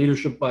 Certainly the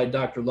leadership by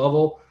Dr.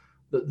 Lovell,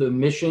 the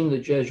mission, the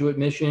Jesuit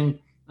mission.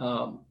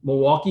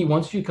 Milwaukee,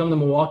 once you come to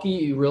Milwaukee,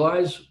 you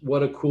realize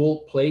what a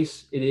cool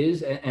place it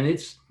is. And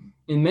it's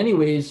in many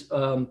ways,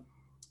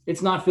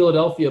 it's not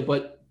Philadelphia,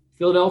 but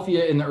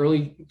Philadelphia in the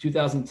early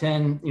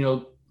 2010,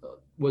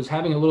 was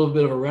having a little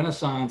bit of a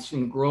renaissance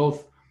in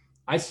growth.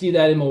 I see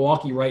that in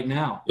Milwaukee right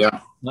now. Yeah.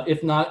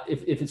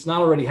 If it's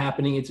not already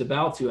happening, it's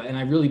about to. And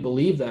I really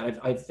believe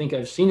that. I think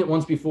I've seen it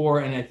once before,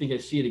 and I think I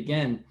see it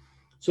again.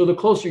 So the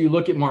closer you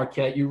look at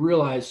Marquette, you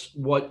realize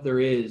what there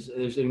is.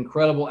 There's an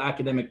incredible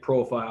academic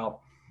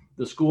profile,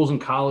 the schools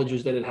and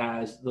colleges that it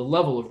has, the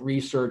level of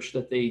research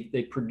that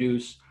they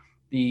produce,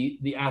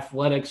 the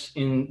athletics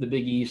in the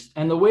Big East,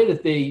 and the way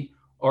that they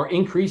are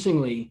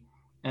increasingly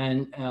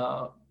and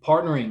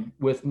partnering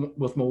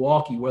with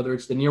Milwaukee, whether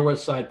it's the Near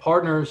West Side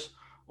Partners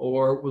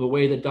or the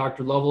way that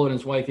Dr. Lovell and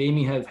his wife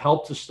Amy have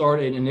helped to start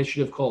an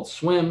initiative called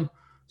SWIM,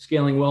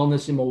 Scaling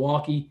Wellness in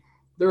Milwaukee.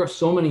 There are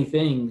so many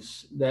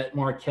things that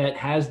Marquette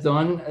has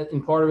done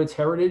in part of its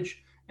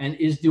heritage and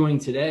is doing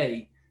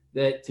today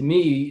that to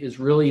me is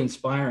really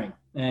inspiring.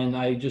 And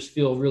I just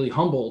feel really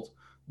humbled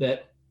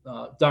that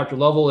Dr.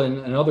 Lovell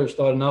and others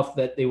thought enough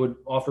that they would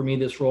offer me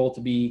this role to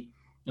be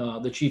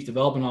the Chief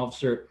Development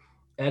Officer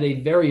at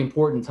a very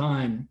important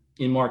time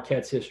in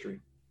Marquette's history.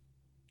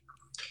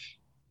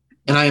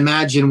 And I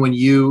imagine when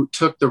you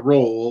took the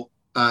role,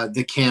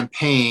 the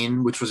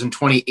campaign, which was in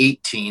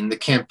 2018, the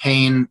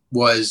campaign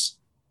was,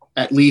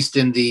 at least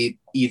in the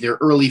either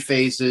early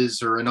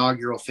phases or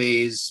inaugural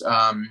phase,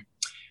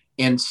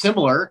 and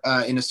similar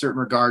in a certain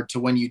regard to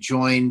when you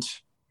joined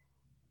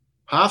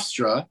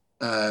Hofstra.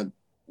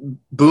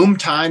 Boom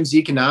times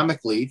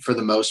economically for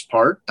the most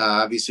part.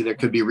 Obviously, there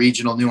could be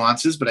regional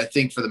nuances, but I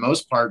think for the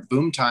most part,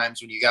 boom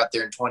times when you got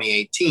there in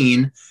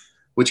 2018,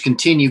 which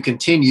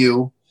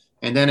continue.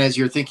 And then as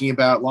you're thinking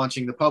about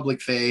launching the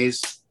public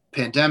phase,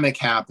 pandemic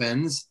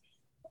happens,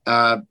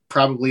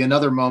 probably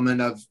another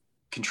moment of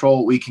control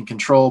what we can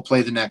control,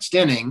 play the next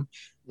inning,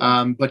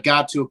 but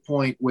got to a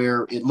point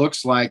where it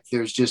looks like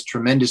there's just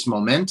tremendous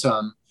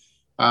momentum,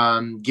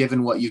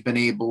 given what you had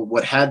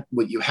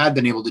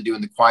been able to do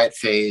in the quiet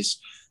phase.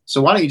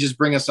 So why don't you just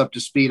bring us up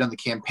to speed on the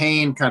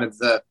campaign, kind of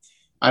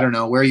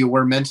where you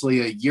were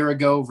mentally a year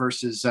ago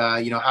versus, how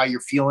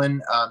you're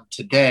feeling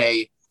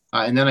today.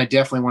 And then I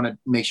definitely want to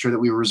make sure that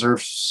we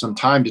reserve some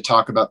time to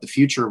talk about the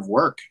future of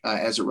work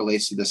as it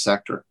relates to this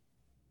sector.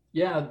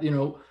 Yeah,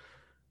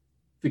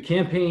 the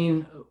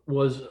campaign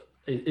was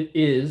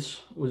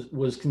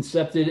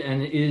concepted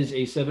and is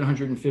a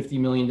 $750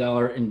 million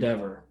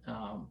endeavor.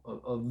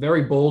 A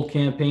very bold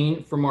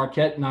campaign for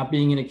Marquette, not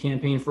being in a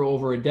campaign for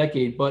over a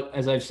decade. But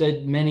as I've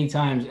said many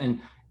times, and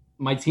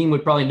my team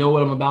would probably know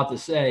what I'm about to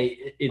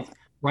say, it's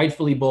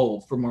rightfully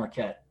bold for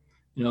Marquette.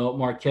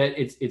 Marquette,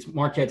 it's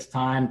Marquette's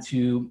time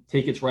to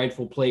take its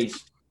rightful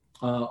place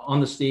on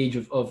the stage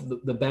of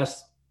the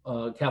best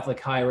Catholic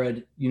higher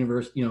ed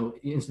university,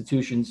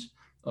 institutions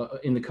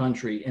in the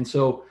country. And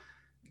so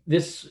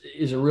this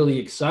is a really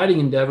exciting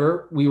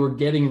endeavor. We were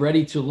getting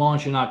ready to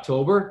launch in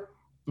October.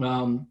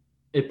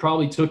 It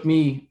probably took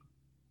me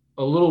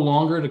a little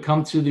longer to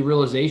come to the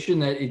realization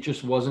that it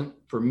just wasn't,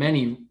 for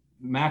many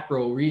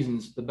macro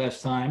reasons, the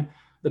best time.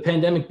 The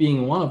pandemic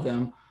being one of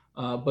them,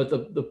 but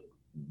the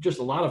just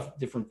a lot of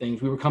different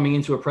things. We were coming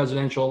into a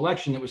presidential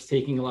election that was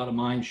taking a lot of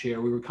mind share.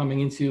 We were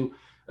coming into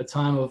a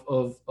time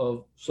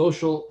of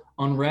social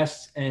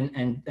unrest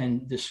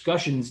and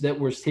discussions that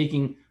was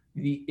taking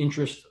the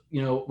interest,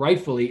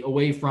 rightfully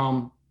away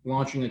from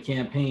launching a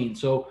campaign.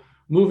 So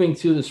moving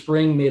to the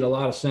spring made a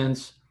lot of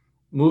sense.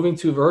 Moving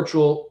to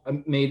virtual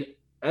made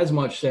as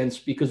much sense,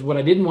 because what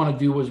I didn't want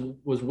to do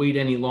was wait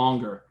any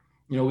longer.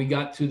 We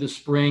got to the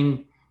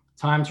spring,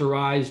 Time to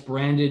Rise,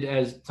 branded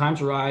as Time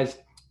to Rise,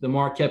 the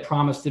Marquette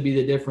promised to be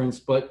the difference,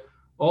 but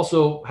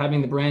also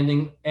having the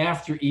branding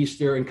after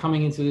Easter and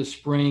coming into the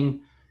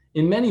spring.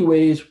 In many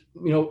ways,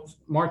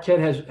 Marquette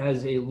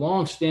has a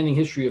long-standing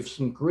history of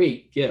some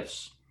great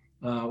gifts.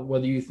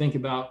 Whether you think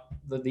about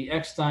the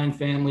Eckstein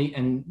family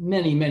and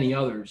many, many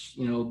others,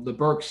 the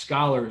Burke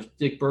scholars,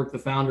 Dick Burke, the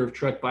founder of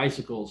Trek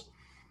Bicycles.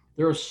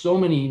 There are so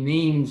many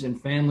names and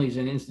families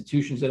and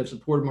institutions that have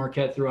supported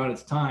Marquette throughout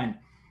its time.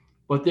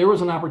 But there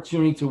was an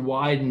opportunity to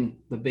widen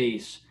the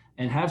base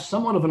and have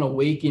somewhat of an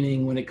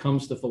awakening when it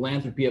comes to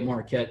philanthropy at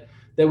Marquette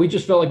that we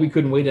just felt like we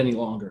couldn't wait any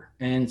longer.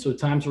 And so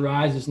Time to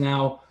Rise is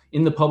now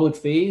in the public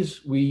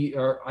phase.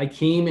 I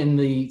came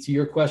to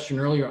your question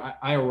earlier,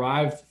 I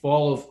arrived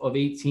fall of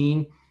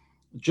 18,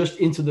 just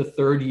into the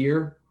third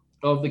year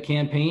of the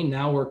campaign.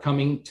 Now we're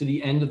coming to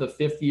the end of the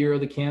fifth year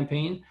of the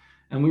campaign,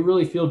 and we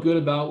really feel good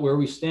about where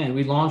we stand.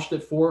 We launched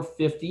at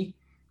 450.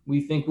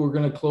 We think we're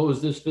going to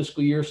close this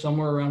fiscal year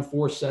somewhere around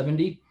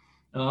 470.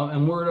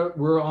 And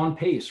we're on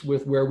pace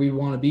with where we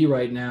want to be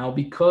right now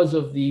because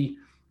of the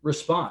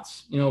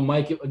response.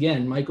 Mike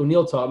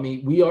O'Neill taught me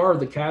we are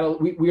the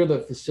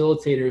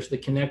facilitators, the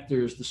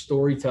connectors, the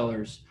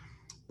storytellers,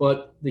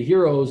 but the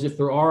heroes, if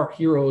there are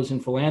heroes in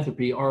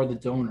philanthropy, are the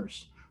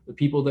donors, the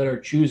people that are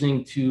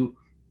choosing to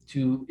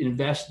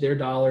invest their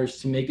dollars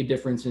to make a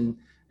difference and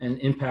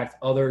impact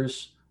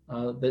others,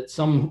 that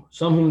some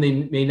whom they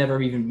may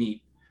never even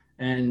meet.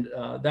 And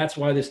that's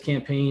why this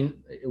campaign,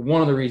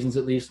 one of the reasons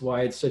at least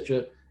why it's such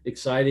a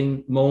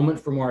exciting moment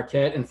for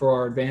Marquette and for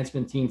our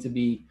advancement team to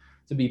be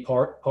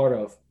part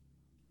of.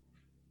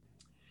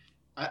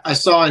 I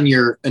saw in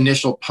your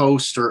initial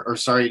post,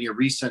 in your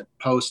recent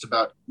post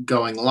about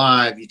going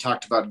live, you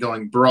talked about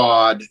going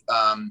broad.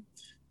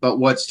 But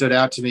what stood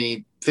out to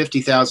me,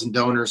 50,000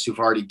 donors who've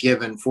already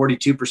given,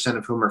 42%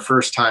 of whom are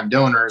first-time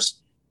donors,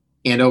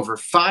 and over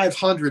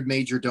 500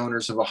 major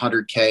donors of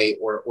 100K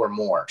or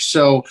more.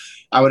 So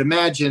I would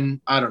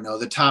imagine,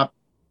 the top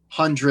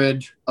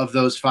 100 of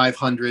those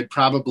 500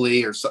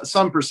 probably, or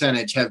some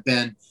percentage, have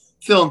been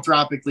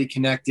philanthropically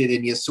connected,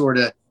 and you sort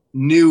of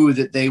knew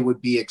that they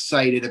would be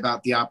excited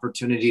about the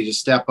opportunity to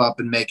step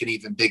up and make an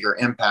even bigger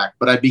impact.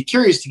 But I'd be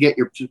curious to get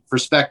your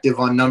perspective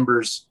on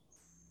numbers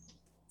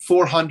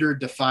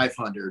 400 to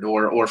 500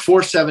 or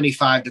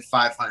 475 to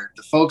 500,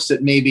 the folks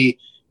that maybe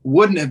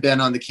wouldn't have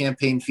been on the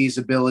campaign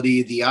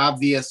feasibility, the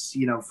obvious,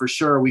 for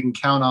sure we can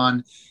count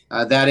on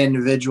that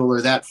individual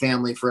or that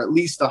family for at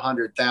least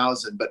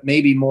 100,000, but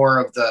maybe more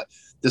of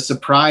the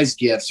surprise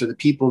gifts or the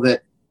people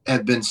that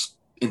have been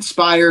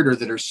inspired or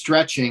that are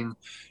stretching.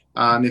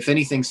 If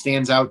anything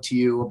stands out to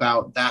you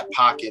about that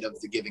pocket of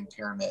the giving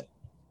pyramid.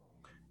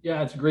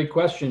 Yeah, it's a great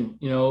question.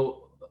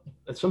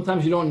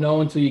 Sometimes you don't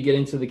know until you get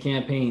into the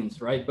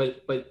campaigns, right?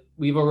 But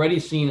we've already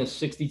seen a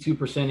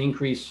 62%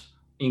 increase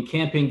in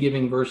campaign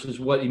giving versus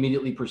what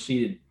immediately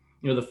preceded.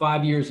 The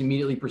 5 years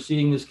immediately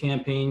preceding this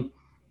campaign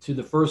to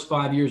the first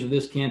 5 years of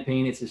this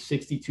campaign, it's a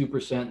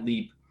 62%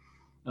 leap,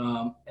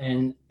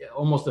 and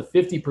almost a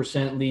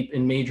 50% leap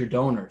in major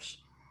donors.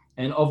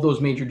 And of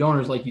those major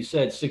donors, like you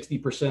said,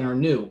 60% are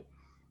new.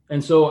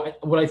 And so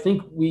what I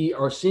think we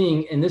are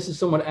seeing, and this is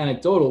somewhat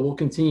anecdotal, we'll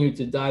continue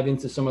to dive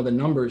into some of the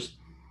numbers,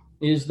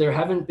 is there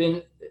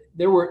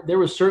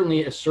was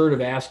certainly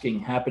assertive asking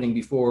happening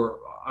before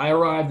I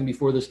arrived and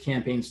before this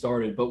campaign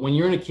started. But when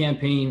you're in a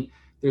campaign,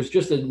 there's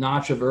just a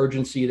notch of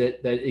urgency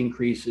that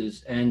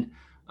increases. And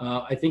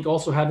I think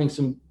also having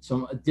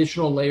some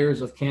additional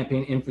layers of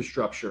campaign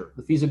infrastructure.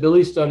 The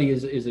feasibility study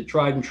is a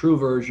tried and true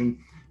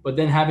version, but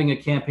then having a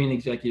campaign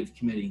executive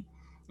committee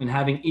and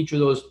having each of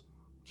those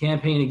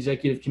campaign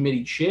executive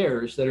committee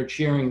chairs that are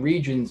chairing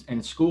regions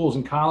and schools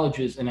and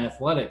colleges and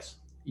athletics,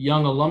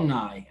 young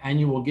alumni,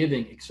 annual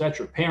giving, et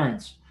cetera,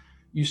 parents,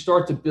 you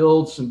start to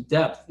build some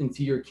depth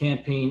into your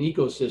campaign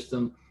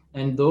ecosystem.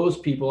 And those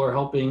people are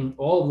helping,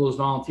 all of those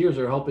volunteers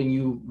are helping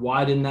you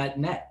widen that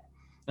net.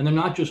 And they're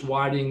not just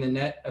widening the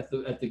net at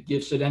the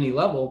gifts at any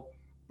level,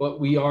 but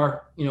we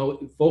are,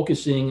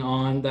 focusing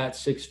on that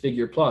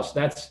six-figure plus.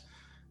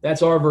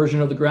 That's our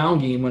version of the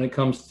ground game when it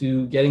comes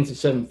to getting to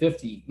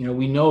 750.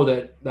 We know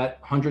that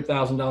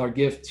 $100,000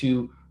 gift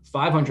to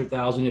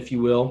 500,000, if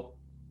you will,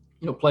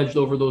 pledged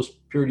over those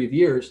period of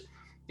years,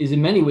 is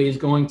in many ways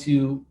going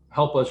to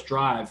help us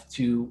drive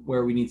to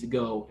where we need to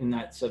go in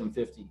that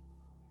 750.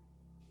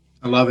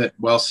 I love it.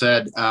 Well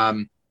said.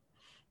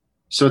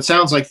 So it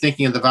sounds like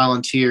thinking of the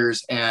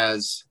volunteers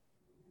as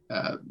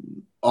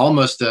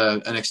almost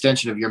an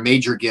extension of your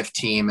major gift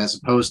team, as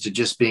opposed to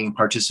just being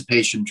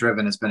participation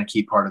driven, has been a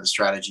key part of the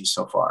strategy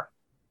so far.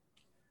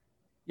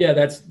 Yeah,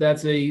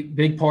 that's a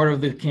big part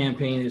of the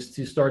campaign, is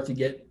to start to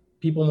get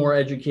people more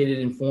educated,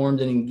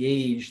 informed, and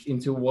engaged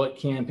into what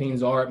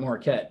campaigns are at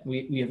Marquette.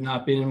 We have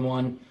not been in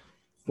one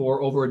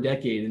for over a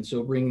decade. And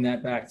so bringing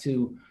that back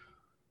to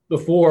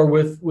before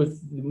with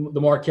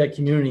the Marquette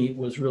community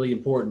was really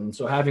important.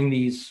 So having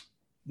these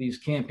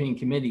campaign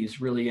committees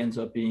really ends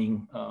up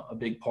being a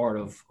big part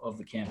of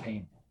the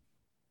campaign.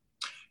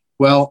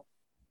 Well,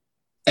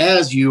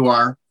 as you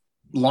are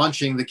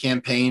launching the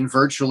campaign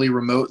virtually,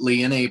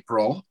 remotely in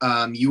April,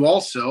 you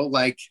also,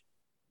 like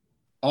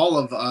all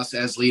of us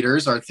as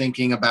leaders, are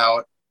thinking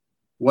about,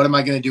 what am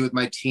I going to do with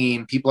my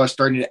team? People are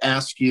starting to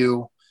ask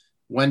you,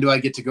 when do I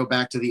get to go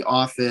back to the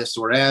office?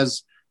 Or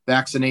as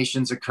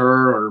vaccinations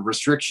occur or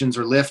restrictions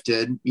are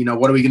lifted,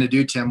 what are we going to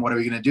do, Tim? What are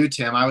we going to do,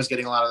 Tim? I was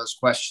getting a lot of those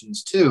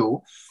questions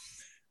too.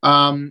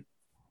 And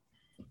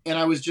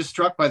I was just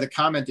struck by the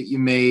comment that you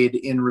made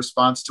in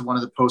response to one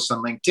of the posts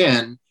on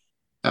LinkedIn.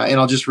 And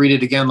I'll just read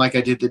it again like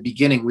I did at the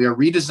beginning. We are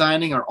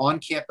redesigning our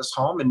on-campus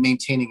home and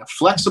maintaining a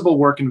flexible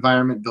work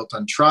environment built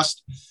on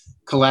trust,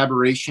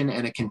 collaboration,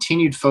 and a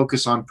continued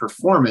focus on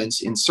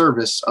performance in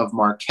service of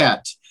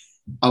Marquette.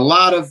 A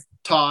lot of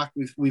talk.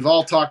 We've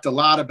all talked a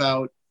lot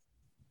about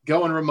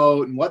going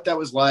remote and what that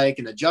was like,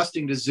 and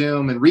adjusting to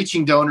Zoom and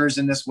reaching donors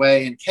in this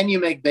way. And can you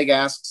make big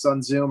asks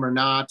on Zoom or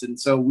not? And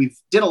so we've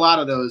did a lot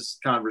of those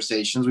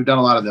conversations. We've done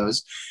a lot of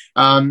those.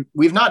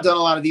 We've not done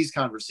a lot of these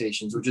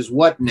conversations, which is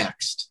what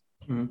next?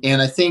 Mm-hmm.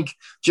 And I think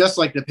just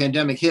like the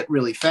pandemic hit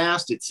really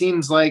fast, it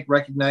seems like,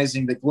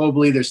 recognizing that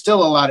globally there's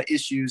still a lot of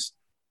issues,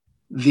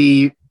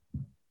 the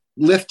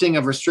lifting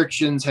of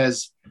restrictions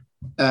has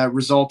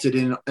resulted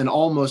in an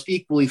almost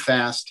equally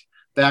fast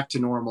back to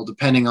normal,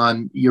 depending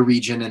on your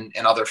region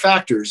and other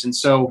factors. And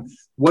so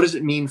what does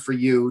it mean for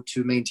you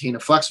to maintain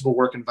a flexible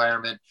work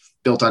environment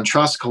built on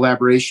trust,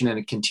 collaboration, and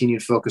a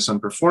continued focus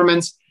on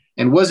performance?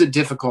 And was it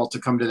difficult to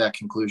come to that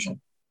conclusion?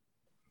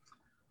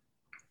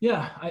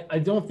 Yeah, I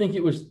don't think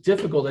it was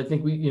difficult. I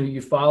think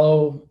you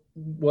follow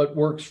what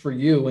works for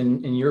you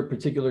in your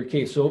particular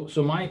case.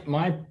 So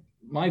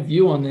my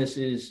view on this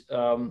is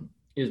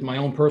my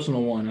own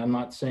personal one. I'm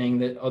not saying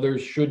that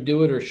others should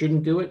do it or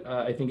shouldn't do it.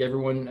 I think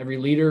every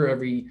leader,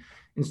 every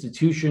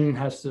institution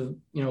has to,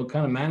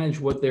 kind of manage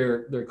what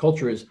their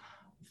culture is.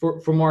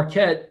 For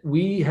Marquette,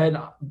 we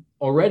had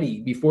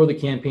already, before the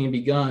campaign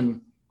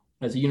begun,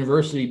 as a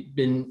university,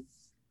 been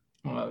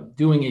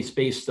doing a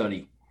space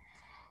study.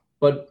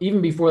 But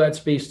even before that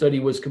space study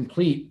was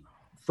complete,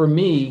 for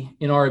me,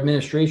 in our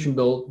administration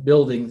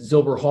building,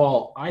 Zilber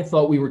Hall, I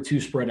thought we were too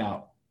spread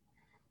out.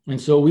 And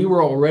so we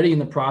were already in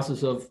the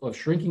process of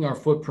shrinking our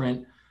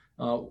footprint,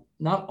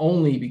 not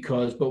only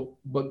because,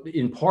 but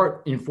in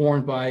part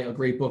informed by a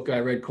great book I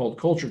read called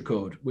Culture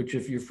Code, which,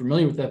 if you're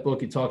familiar with that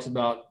book, it talks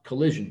about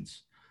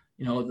collisions,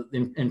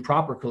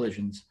 improper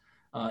collisions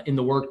in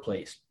the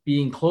workplace,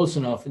 being close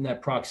enough in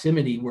that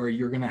proximity where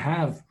you're going to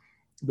have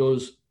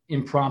those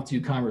impromptu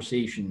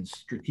conversations,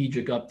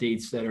 strategic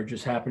updates that are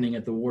just happening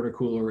at the water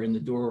cooler in the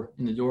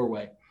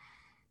doorway.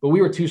 But we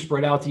were too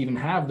spread out to even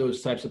have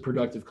those types of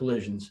productive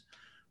collisions.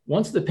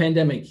 Once the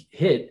pandemic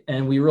hit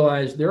and we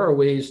realized there are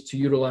ways to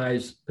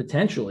utilize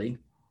potentially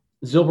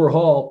Zilber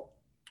Hall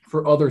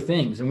for other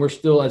things, and we're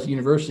still, as a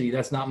university,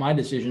 that's not my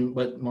decision,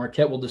 but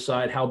Marquette will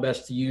decide how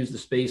best to use the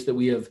space that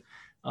we have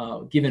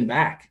given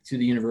back to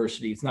the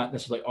university. It's not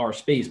necessarily our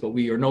space, but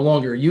we are no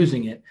longer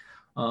using it.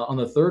 on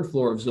the third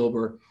floor of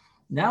Zilber.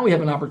 Now we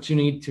have an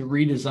opportunity to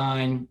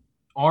redesign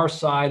our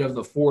side of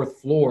the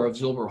fourth floor of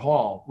Zilber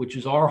Hall, which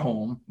is our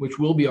home, which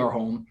will be our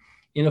home,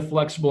 in a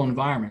flexible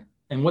environment.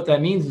 And what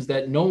that means is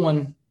that no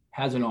one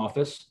has an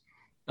office.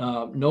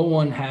 No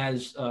one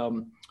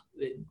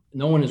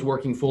is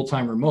working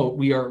full-time remote.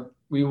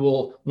 We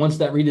will, once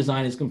that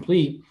redesign is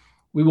complete,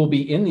 we will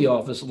be in the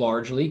office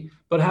largely,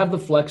 but have the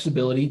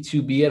flexibility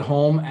to be at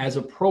home as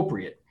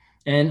appropriate.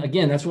 And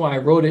again, that's why I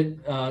wrote it.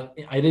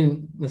 I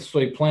didn't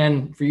necessarily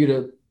plan for you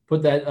to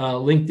put that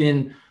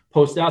LinkedIn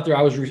post out there.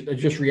 I was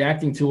just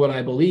reacting to what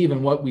I believe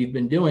and what we've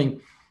been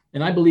doing.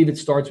 And I believe it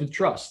starts with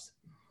trust.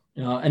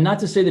 And not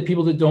to say that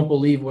people that don't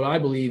believe what I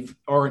believe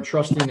aren't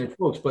trusting their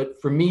folks,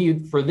 but for me,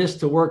 for this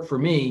to work for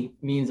me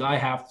means I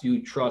have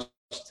to trust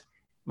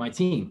my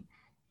team,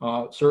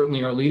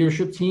 certainly our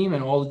leadership team,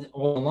 and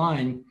all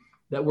line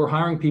that we're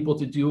hiring people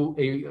to do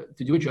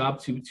a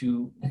job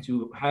to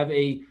have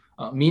a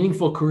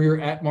meaningful career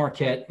at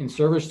Marquette, in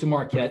service to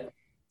Marquette,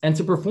 and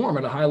to perform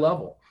at a high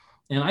level.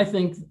 And I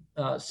think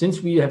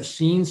since we have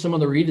seen some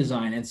of the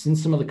redesign, and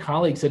since some of the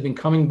colleagues have been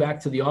coming back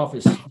to the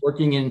office,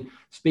 working in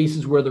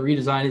spaces where the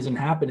redesign isn't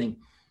happening,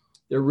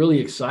 they're really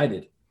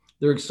excited.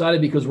 They're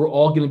excited because we're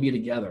all going to be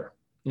together.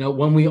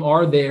 When we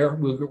are there,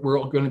 we're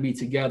all going to be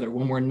together.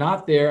 When we're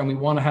not there and we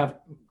want to have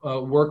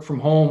work from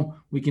home,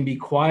 we can be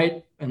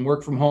quiet and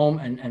work from home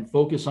and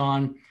focus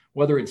on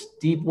whether it's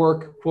deep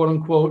work, quote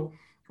unquote,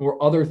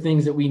 or other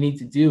things that we need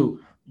to do,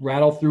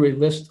 rattle through a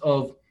list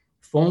of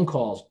phone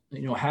calls,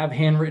 have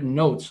handwritten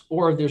notes,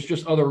 or if there's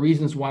just other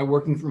reasons why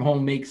working from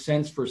home makes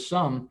sense for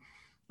some,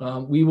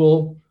 we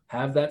will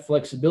have that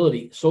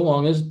flexibility so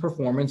long as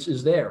performance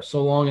is there,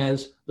 so long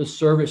as the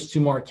service to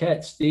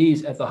Marquette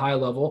stays at the high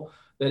level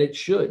that it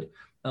should.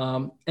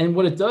 And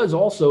what it does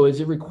also is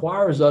it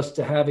requires us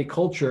to have a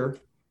culture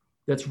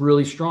that's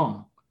really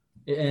strong.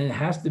 And it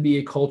has to be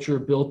a culture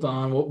built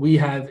on what we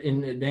have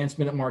in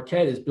advancement at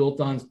Marquette, is built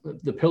on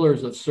the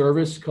pillars of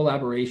service,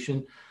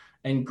 collaboration,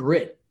 and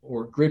grit,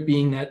 or grit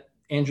being that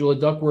Angela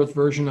Duckworth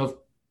version of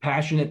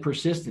passionate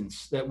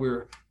persistence, that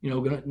we're,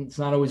 it's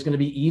not always going to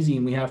be easy,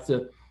 and we have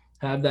to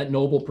have that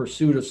noble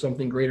pursuit of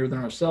something greater than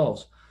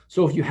ourselves.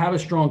 So if you have a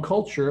strong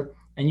culture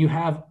and you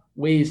have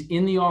ways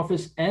in the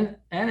office and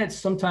at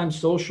sometimes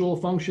social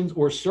functions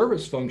or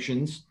service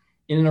functions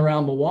in and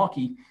around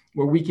Milwaukee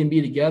where we can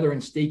be together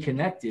and stay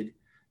connected,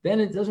 then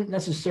it doesn't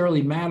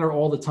necessarily matter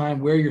all the time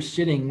where you're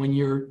sitting when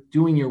you're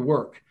doing your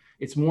work.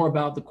 It's more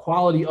about the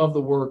quality of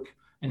the work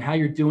and how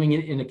you're doing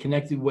it in a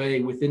connected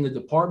way within the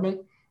department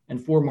and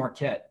for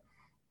Marquette.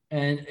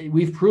 And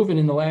we've proven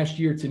in the last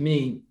year, to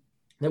me,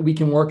 that we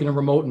can work in a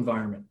remote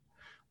environment.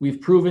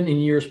 We've proven in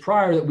years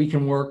prior that we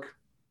can work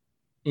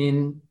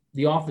in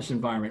the office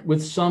environment,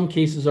 with some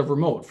cases of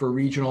remote for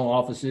regional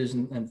offices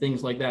and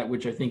things like that,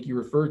 which I think you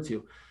referred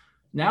to.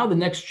 Now the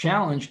next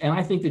challenge, and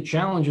I think the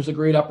challenge is a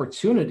great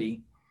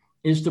opportunity,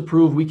 is to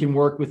prove we can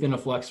work within a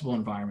flexible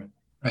environment.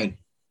 Right.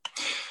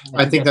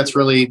 I think that's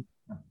really,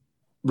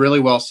 really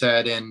well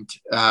said. And,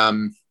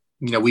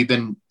 we've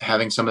been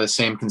having some of the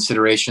same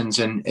considerations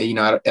and,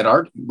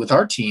 with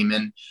our team.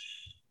 And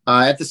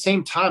at the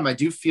same time, I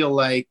do feel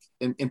like,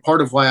 and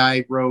part of why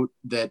I wrote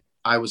that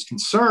I was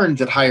concerned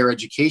that higher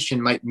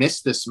education might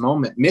miss this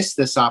moment, miss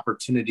this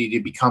opportunity to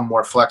become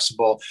more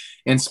flexible,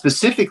 and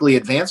specifically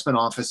advancement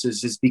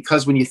offices, is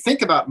because when you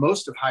think about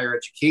most of higher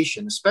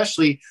education,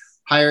 especially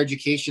higher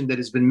education that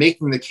has been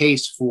making the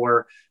case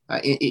for,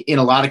 in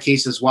a lot of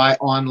cases, why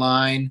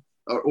online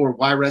or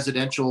why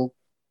residential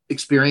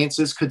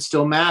experiences could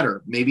still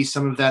matter. Maybe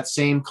some of that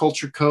same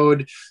culture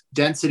code,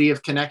 density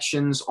of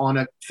connections on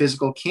a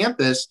physical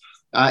campus,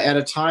 at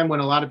a time when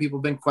a lot of people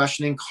have been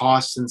questioning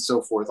costs and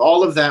so forth.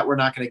 All of that we're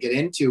not going to get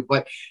into,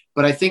 but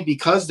I think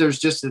because there's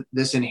just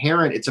this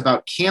inherent, it's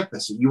about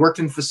campus. You worked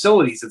in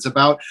facilities. It's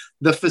about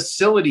the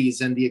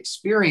facilities and the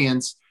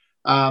experience.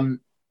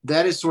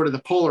 That is sort of the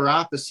polar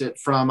opposite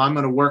from I'm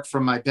going to work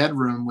from my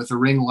bedroom with a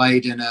ring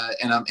light and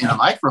a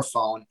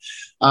microphone.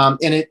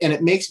 And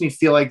it makes me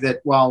feel like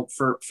that while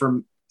for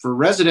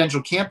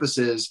residential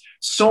campuses,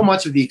 so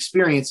much of the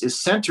experience is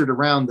centered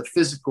around the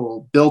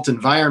physical built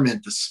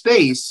environment, the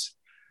space.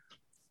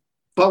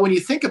 But when you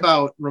think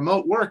about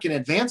remote work and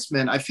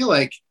advancement, I feel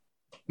like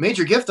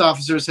major gift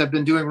officers have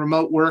been doing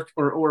remote work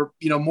or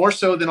more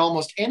so than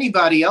almost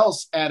anybody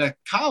else at a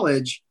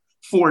college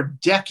for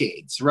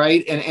decades,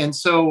 right? And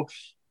so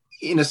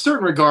in a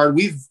certain regard,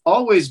 we've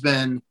always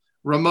been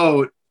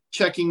remote,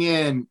 checking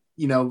in,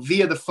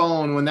 via the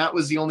phone when that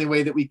was the only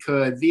way that we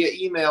could, via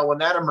email when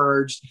that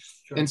emerged.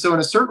 Sure. And so in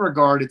a certain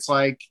regard, it's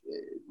like,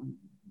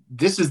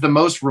 this is the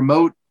most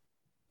remote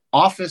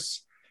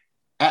office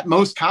at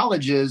most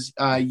colleges,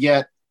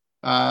 yet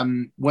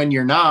when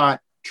you're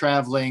not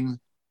traveling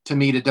to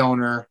meet a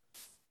donor,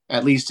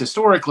 at least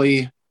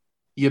historically,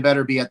 you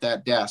better be at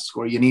that desk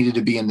or you needed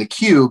to be in the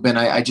cube. And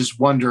I just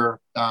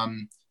wonder,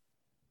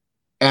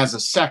 as a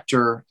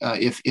sector,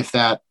 if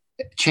that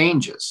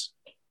changes.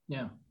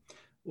 Yeah.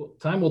 Well,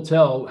 time will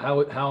tell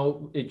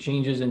how it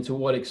changes and to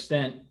what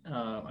extent.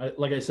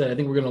 Like I said, I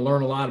think we're going to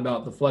learn a lot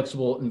about the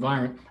flexible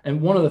environment.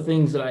 And one of the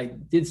things that I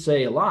did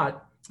say a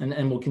lot,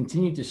 and will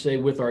continue to say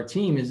with our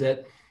team, is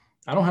that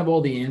I don't have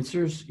all the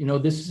answers.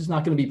 This is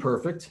not going to be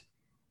perfect,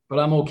 but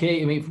I'm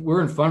okay. I mean, if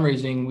we're in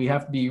fundraising, we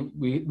have to be.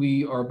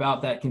 We are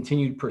about that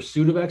continued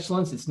pursuit of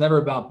excellence. It's never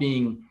about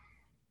being,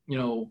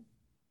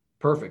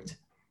 perfect.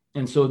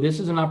 And so this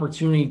is an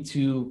opportunity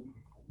to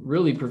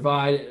really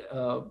provide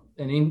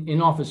an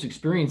in-office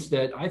experience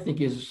that I think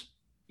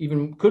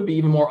could be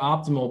even more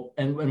optimal.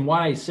 And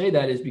why I say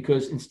that is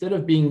because instead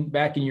of being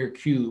back in your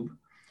cube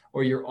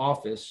or your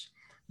office,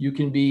 you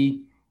can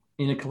be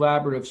in a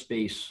collaborative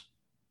space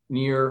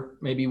near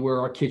maybe where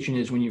our kitchen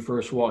is when you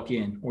first walk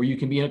in, or you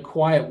can be in a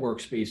quiet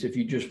workspace if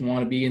you just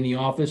want to be in the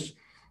office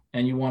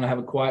and you want to have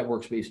a quiet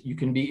workspace. You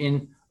can be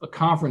in a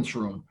conference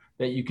room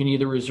that you can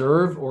either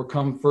reserve or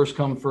come, first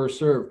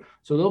serve.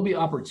 So there'll be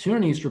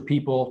opportunities for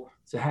people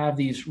to have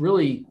these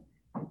really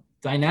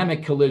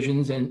dynamic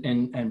collisions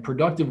and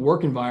productive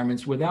work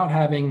environments without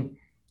having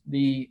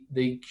the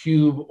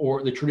cube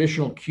or the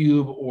traditional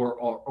cube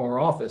or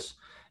office.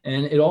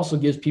 And it also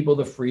gives people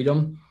the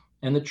freedom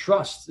and the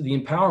trust, the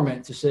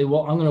empowerment to say,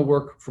 well, I'm going to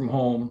work from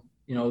home,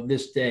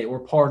 this day or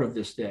part of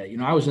this day.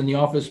 I was in the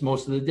office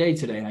most of the day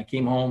today, and I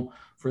came home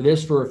for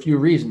a few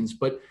reasons,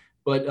 but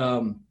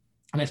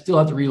and I still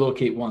have to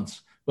relocate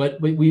once.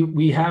 But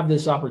we have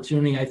this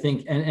opportunity, I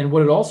think, and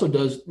what it also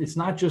does, it's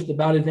not just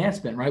about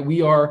advancement, right?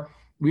 We are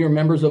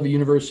members of a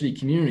university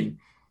community.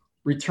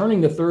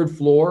 Returning the third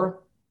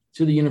floor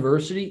to the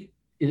university,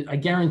 I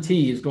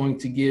guarantee, is going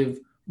to give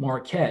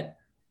Marquette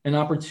an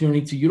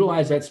opportunity to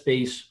utilize that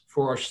space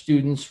for our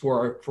students,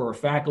 for our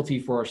faculty,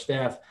 for our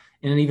staff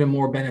in an even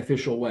more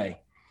beneficial way.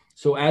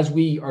 So as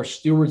we are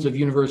stewards of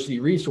university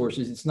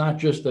resources, it's not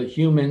just the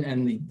human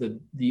and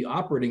the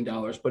operating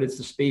dollars, but it's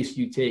the space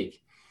you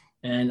take.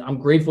 And I'm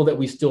grateful that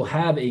we still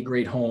have a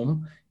great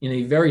home in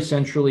a very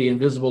centrally and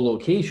visible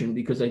location,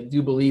 because I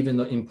do believe in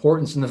the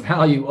importance and the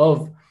value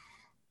of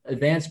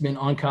advancement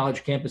on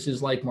college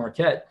campuses like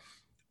Marquette,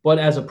 but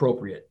as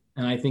appropriate.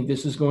 And I think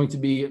this is going to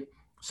be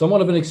somewhat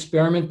of an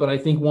experiment, but I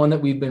think one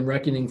that we've been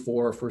reckoning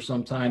for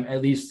some time,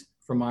 at least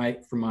from my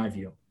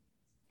view.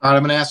 All right,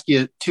 I'm going to ask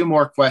you two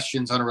more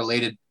questions on a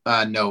related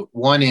note.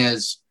 One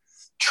is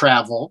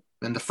travel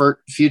and the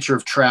future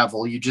of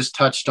travel. You just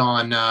touched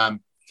on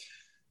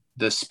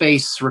the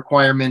space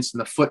requirements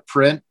and the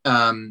footprint.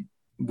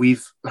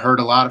 We've heard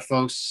a lot of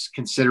folks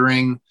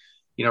considering,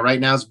 right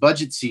now is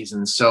budget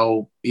season.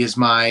 So is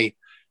my,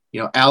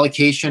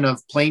 allocation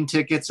of plane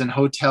tickets and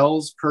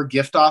hotels per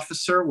gift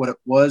officer what it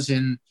was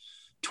in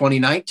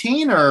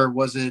 2019, or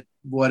was it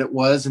what it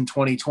was in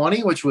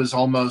 2020, which was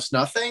almost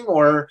nothing,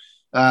 or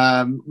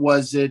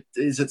is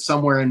it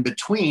somewhere in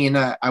between?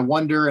 I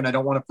wonder, and I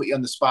don't want to put you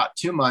on the spot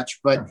too much,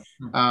 but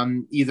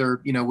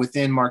either,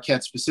 within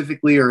Marquette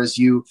specifically, or as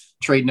you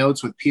trade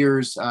notes with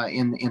peers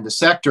in the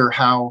sector,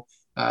 how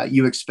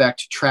you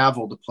expect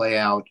travel to play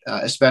out,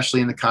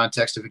 especially in the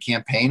context of a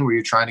campaign where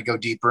you're trying to go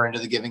deeper into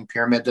the giving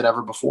pyramid than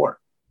ever before.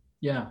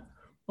 Yeah.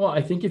 Well,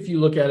 I think if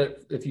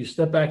you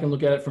step back and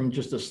look at it from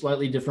just a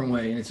slightly different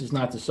way, and this is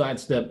not to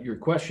sidestep your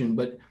question,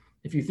 but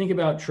if you think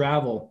about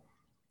travel,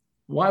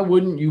 why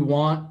wouldn't you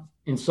want,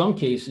 in some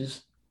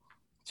cases,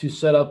 to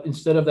set up,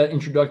 instead of that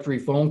introductory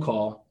phone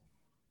call,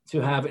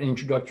 to have an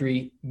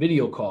introductory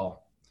video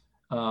call?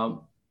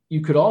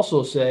 You could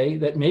also say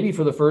that maybe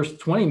for the first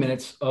 20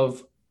 minutes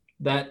of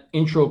that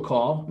intro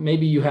call,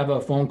 maybe you have a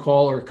phone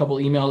call or a couple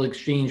email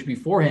exchange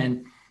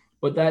beforehand,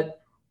 but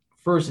that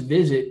first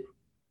visit,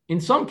 in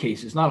some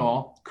cases, not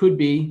all, could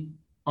be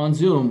on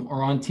Zoom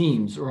or on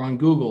Teams or on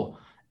Google.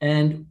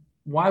 And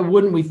why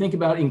wouldn't we think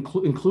about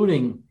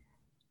including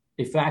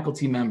a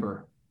faculty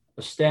member,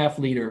 a staff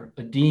leader,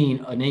 a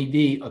dean, an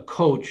AD, a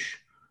coach,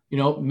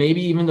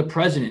 maybe even the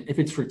president, if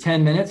it's for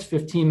 10 minutes,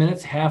 15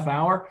 minutes, half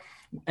hour.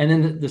 And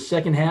then the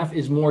second half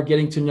is more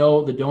getting to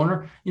know the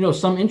donor.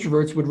 Some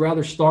introverts would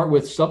rather start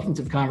with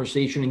substantive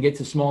conversation and get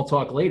to small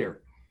talk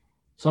later.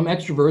 Some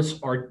extroverts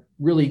are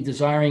really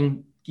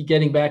desiring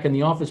getting back in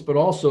the office, but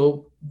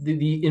also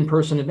the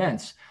in-person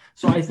events.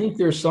 So I think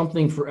there's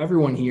something for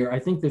everyone here. I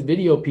think the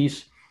video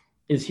piece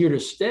is here to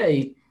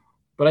stay,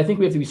 but I think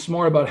we have to be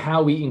smart about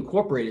how we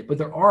incorporate it. But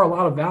there are a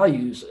lot of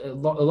values, a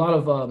lot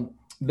of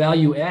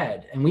value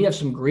add, and we have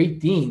some great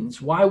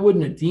deans. Why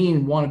wouldn't a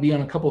dean want to be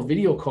on a couple of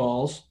video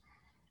calls?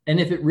 And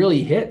if it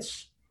really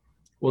hits,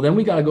 well, then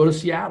we got to go to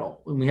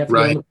Seattle and we have to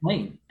get on the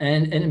plane.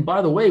 And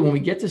by the way, when we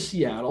get to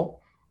Seattle,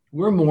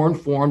 we're more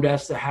informed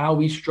as to how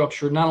we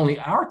structure not only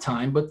our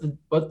time, but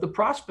the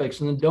prospects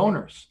and the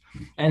donors,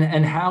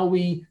 and how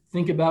we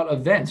think about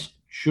events.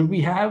 Should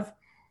we have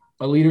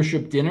a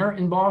leadership dinner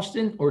in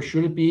Boston, or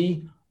should it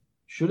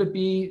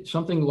be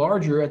something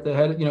larger at the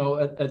head,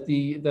 at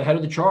the head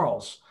of the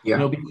Charles,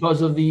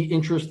 because of the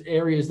interest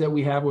areas that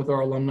we have with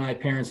our alumni,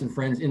 parents, and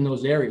friends in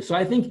those areas. So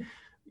I think,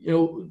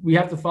 we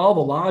have to follow the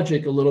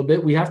logic a little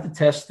bit. We have to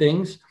test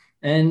things,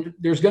 and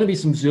there's going to be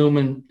some Zoom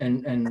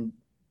and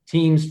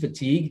Teams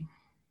fatigue,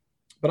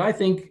 But I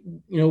think,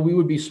 we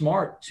would be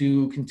smart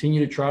to continue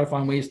to try to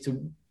find ways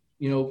to,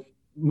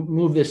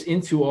 move this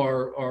into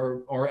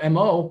our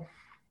MO.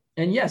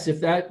 And yes,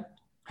 if that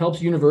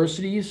helps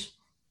universities,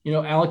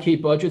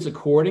 allocate budgets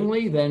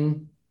accordingly,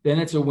 then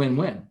it's a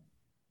win-win.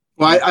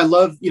 Well, I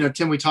love,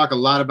 Tim, we talk a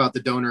lot about the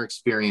donor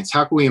experience.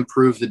 How can we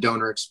improve the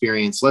donor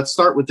experience? Let's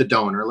start with the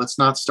donor. Let's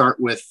not start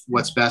with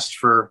what's best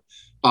for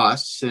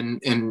us,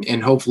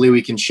 and hopefully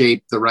we can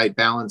shape the right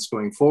balance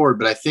going forward.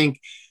 But I think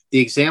the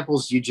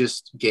examples you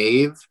just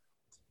gave,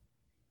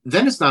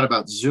 then it's not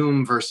about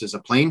Zoom versus a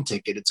plane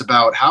ticket. It's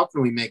about how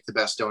can we make the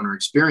best donor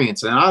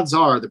experience? And odds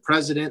are the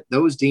president,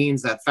 those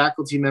deans, that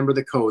faculty member,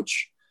 the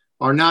coach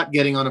are not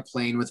getting on a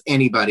plane with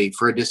anybody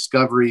for a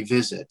discovery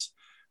visit.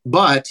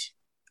 But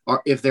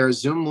if they're a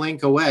Zoom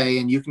link away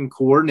and you can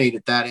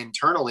coordinate that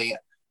internally,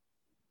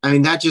 I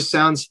mean, that just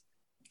sounds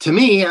to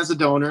me as a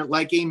donor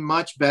like a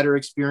much better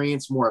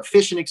experience, more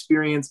efficient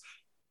experience,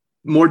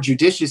 more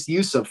judicious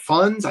use of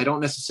funds. I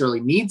don't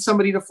necessarily need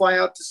somebody to fly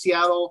out to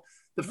Seattle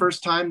the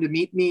first time to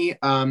meet me.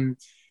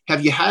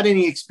 Have you had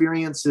any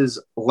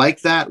experiences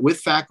like that with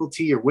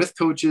faculty or with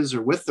coaches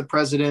or with the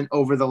president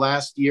over the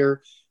last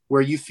year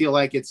where you feel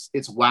like it's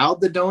wowed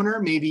the donor,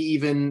 maybe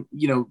even,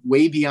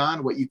 way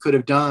beyond what you could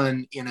have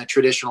done in a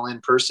traditional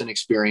in-person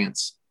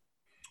experience?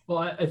 Well,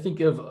 I think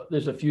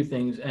there's a few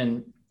things,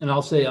 and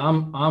I'll say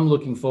I'm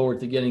looking forward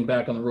to getting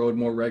back on the road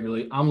more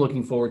regularly. I'm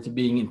looking forward to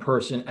being in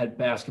person at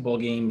basketball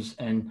games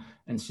and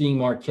seeing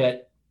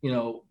Marquette,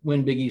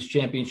 win Big East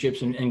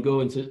championships and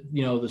go into,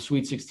 the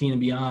Sweet 16 and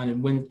beyond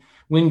and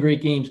win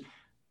great games.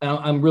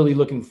 I'm really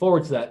looking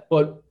forward to that.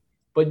 But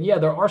yeah,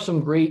 there are some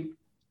great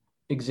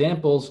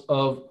examples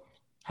of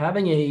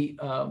having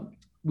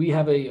we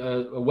have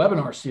a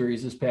webinar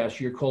series this past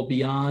year called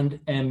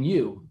Beyond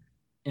MU.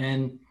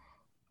 And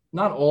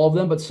not all of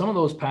them, but some of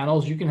those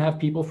panels, you can have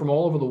people from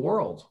all over the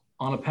world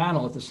on a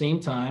panel at the same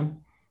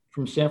time,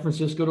 from San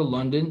Francisco to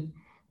London,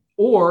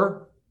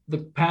 or the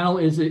panel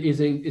is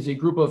a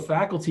group of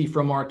faculty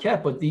from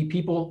Marquette, but the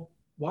people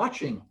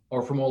watching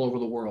are from all over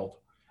the world.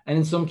 And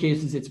in some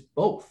cases, it's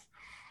both.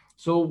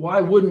 So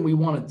why wouldn't we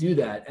want to do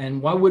that?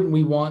 And why wouldn't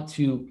we want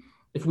to,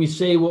 if we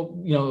say, well,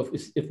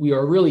 if we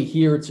are really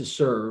here to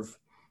serve,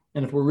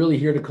 and if we're really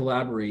here to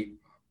collaborate,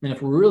 and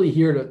if we're really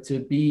here to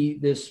be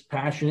this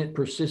passionate,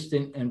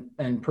 persistent,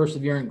 and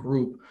perseverant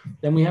group,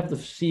 then we have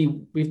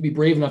to be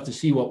brave enough to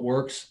see what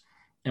works,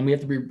 and we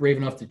have to be brave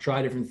enough to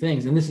try different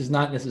things. And this is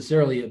not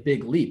necessarily a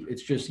big leap.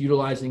 It's just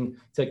utilizing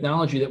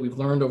technology that we've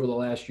learned over the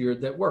last year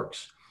that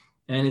works.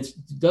 And it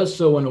does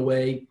so in a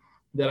way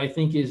that I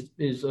think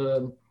is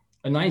a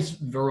nice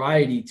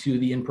variety to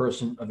the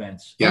in-person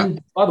events. Yeah.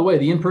 And by the way,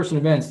 the in-person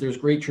events, there's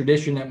great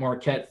tradition at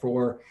Marquette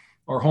for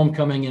our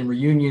homecoming and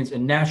reunions,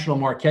 and National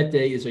Marquette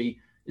Day is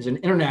an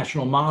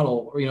international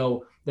model,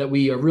 that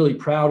we are really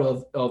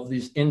proud of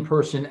these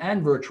in-person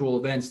and virtual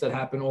events that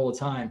happen all the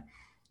time.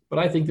 But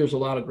I think there's a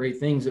lot of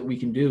great things that we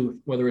can do,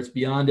 whether it's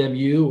Beyond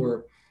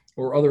MU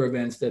or other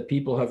events that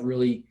people have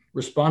really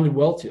responded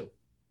well to.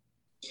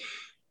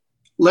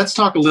 Let's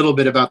talk a little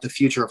bit about the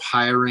future of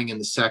hiring in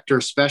the sector,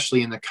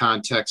 especially in the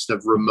context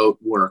of remote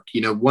work.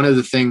 One of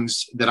the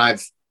things that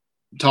I've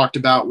talked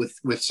about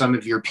with some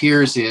of your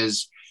peers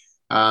is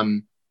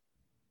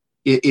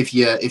if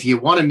you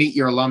want to meet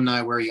your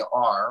alumni where you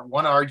are,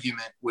 one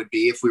argument would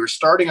be if we were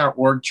starting our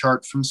org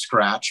chart from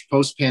scratch,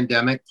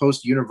 post-pandemic,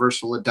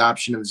 post-universal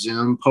adoption of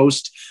Zoom,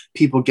 post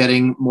people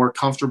getting more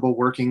comfortable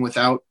working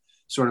without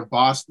sort of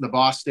the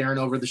boss staring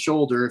over the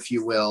shoulder, if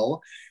you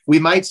will, we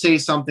might say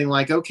something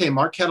like, okay,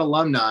 Marquette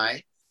alumni,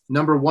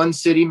 number 1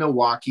 city,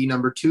 Milwaukee,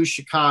 number 2,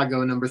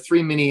 Chicago, number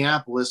 3,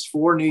 Minneapolis,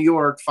 4, New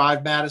York,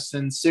 5,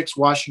 Madison, 6,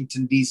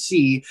 Washington,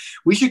 D.C.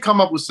 We should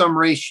come up with some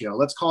ratio.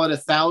 Let's call it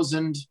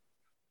 1,000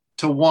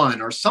 to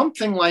 1 or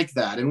something like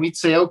that. And we'd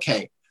say,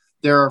 okay,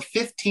 there are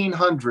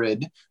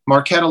 1,500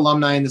 Marquette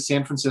alumni in the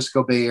San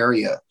Francisco Bay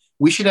Area.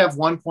 We should have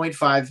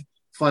 1.5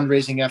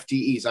 fundraising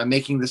FTEs. I'm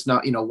making this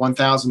not,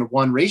 1,000 to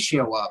 1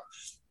 ratio up.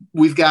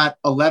 We've got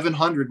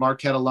 1,100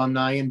 Marquette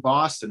alumni in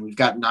Boston. We've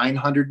got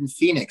 900 in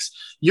Phoenix.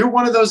 You're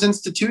one of those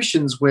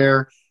institutions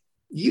where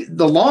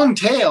the long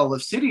tail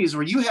of cities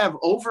where you have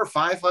over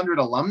 500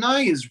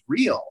 alumni is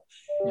real.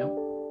 Yep.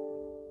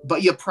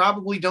 But you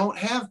probably don't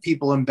have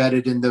people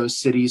embedded in those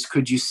cities.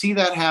 Could you see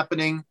that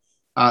happening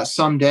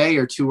someday,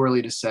 or too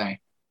early to say?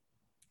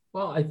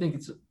 Well, I think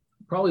it's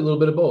probably a little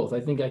bit of both. I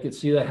think I could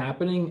see that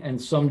happening,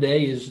 and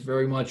someday is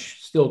very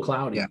much still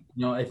cloudy.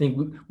 Yeah. I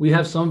think we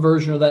have some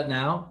version of that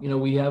now.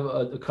 We have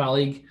a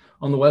colleague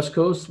on the West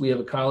Coast. We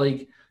have a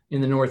colleague in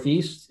the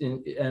Northeast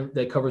and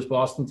that covers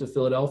Boston to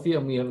Philadelphia.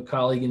 And we have a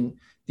colleague in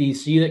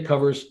DC that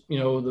covers,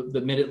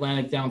 the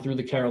mid-Atlantic down through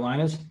the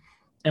Carolinas.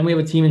 And we have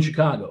a team in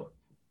Chicago,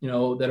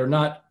 that are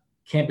not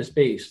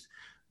campus-based.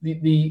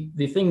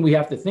 The thing we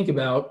have to think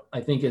about,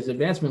 I think, as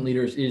advancement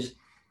leaders is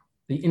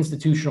the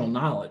institutional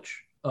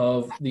knowledge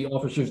of the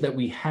officers that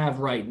we have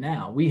right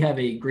now. We have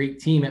a great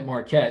team at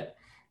Marquette.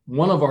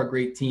 One of our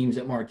great teams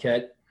at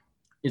Marquette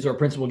is our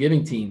principal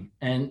giving team.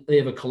 And they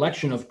have a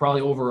collection of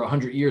probably over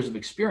 100 years of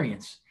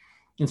experience.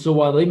 And so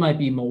while they might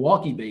be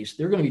Milwaukee based,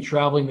 they're going to be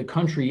traveling the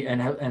country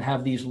and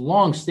have these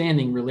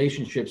long-standing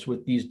relationships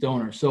with these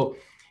donors. So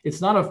it's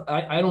not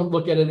I don't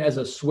look at it as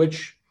a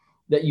switch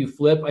that you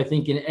flip. I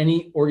think in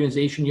any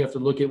organization, you have to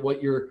look at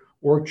what your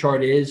org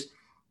chart is,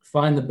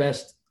 find the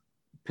best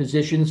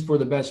positions for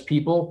the best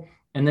people.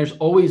 And there's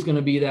always going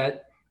to be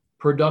that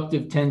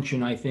productive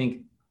tension, I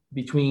think,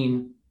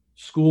 between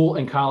school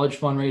and college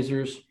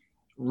fundraisers,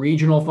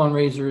 regional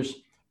fundraisers,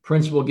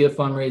 principal gift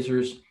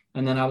fundraisers,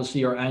 and then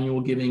obviously our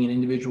annual giving and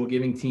individual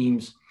giving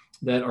teams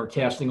that are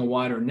casting a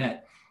wider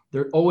net.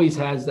 There always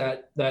has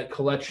that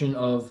collection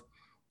of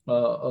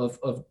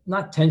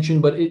not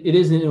tension, but it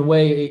is in a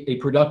way a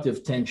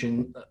productive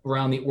tension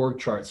around the org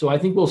chart. So I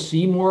think we'll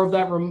see more of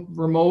that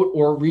remote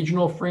or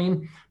regional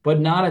frame,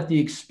 but not at the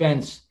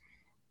expense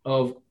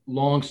of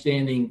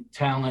long-standing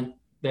talent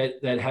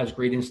that has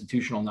great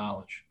institutional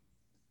knowledge.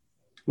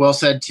 Well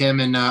said, Tim.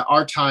 And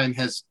our time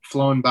has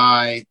flown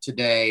by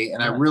today,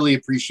 and I really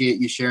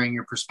appreciate you sharing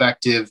your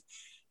perspective.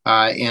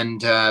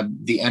 And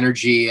the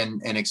energy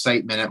and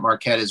excitement at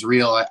Marquette is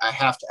real. I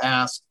have to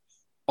ask,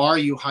 are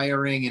you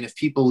hiring? And if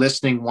people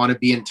listening want to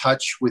be in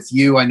touch with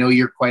you, I know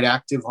you're quite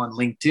active on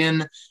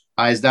LinkedIn.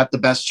 Is that the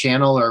best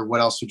channel, or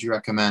what else would you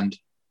recommend?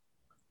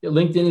 Yeah,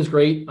 LinkedIn is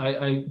great.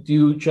 I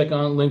do check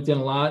on LinkedIn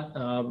a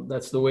lot.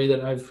 That's the way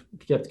that I've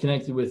kept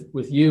connected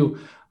with you.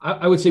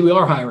 I would say we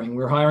are hiring.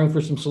 We're hiring for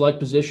some select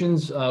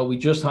positions. We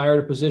just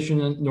hired a position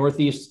in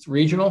Northeast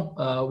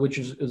Regional, which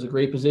is a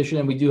great position.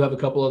 And we do have a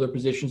couple other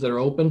positions that are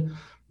open.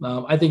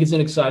 I think it's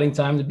an exciting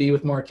time to be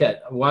with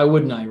Marquette. Why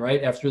wouldn't I,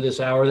 right? After this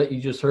hour that you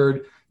just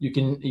heard, you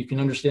can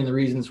understand the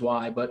reasons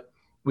why. But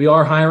we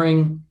are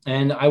hiring,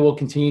 and I will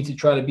continue to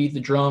try to beat the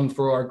drum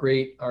for our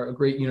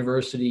great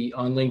university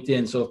on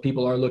LinkedIn. So if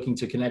people are looking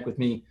to connect with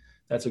me,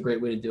 that's a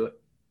great way to do it.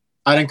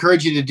 I'd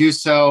encourage you to do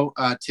so.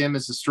 Tim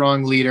is a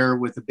strong leader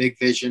with a big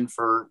vision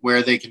for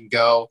where they can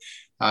go.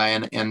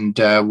 And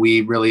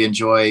we really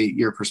enjoy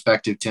your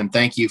perspective, Tim.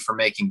 Thank you for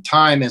making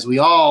time as we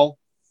all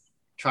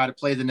try to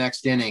play the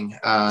next inning.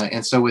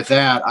 And so with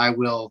that, I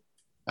will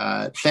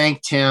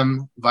thank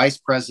Tim, Vice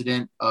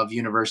President of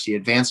University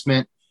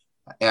Advancement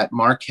at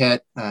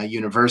Marquette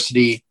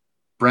University.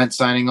 Brent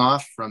signing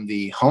off from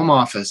the home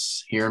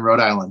office here in Rhode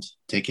Island.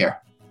 Take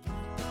care.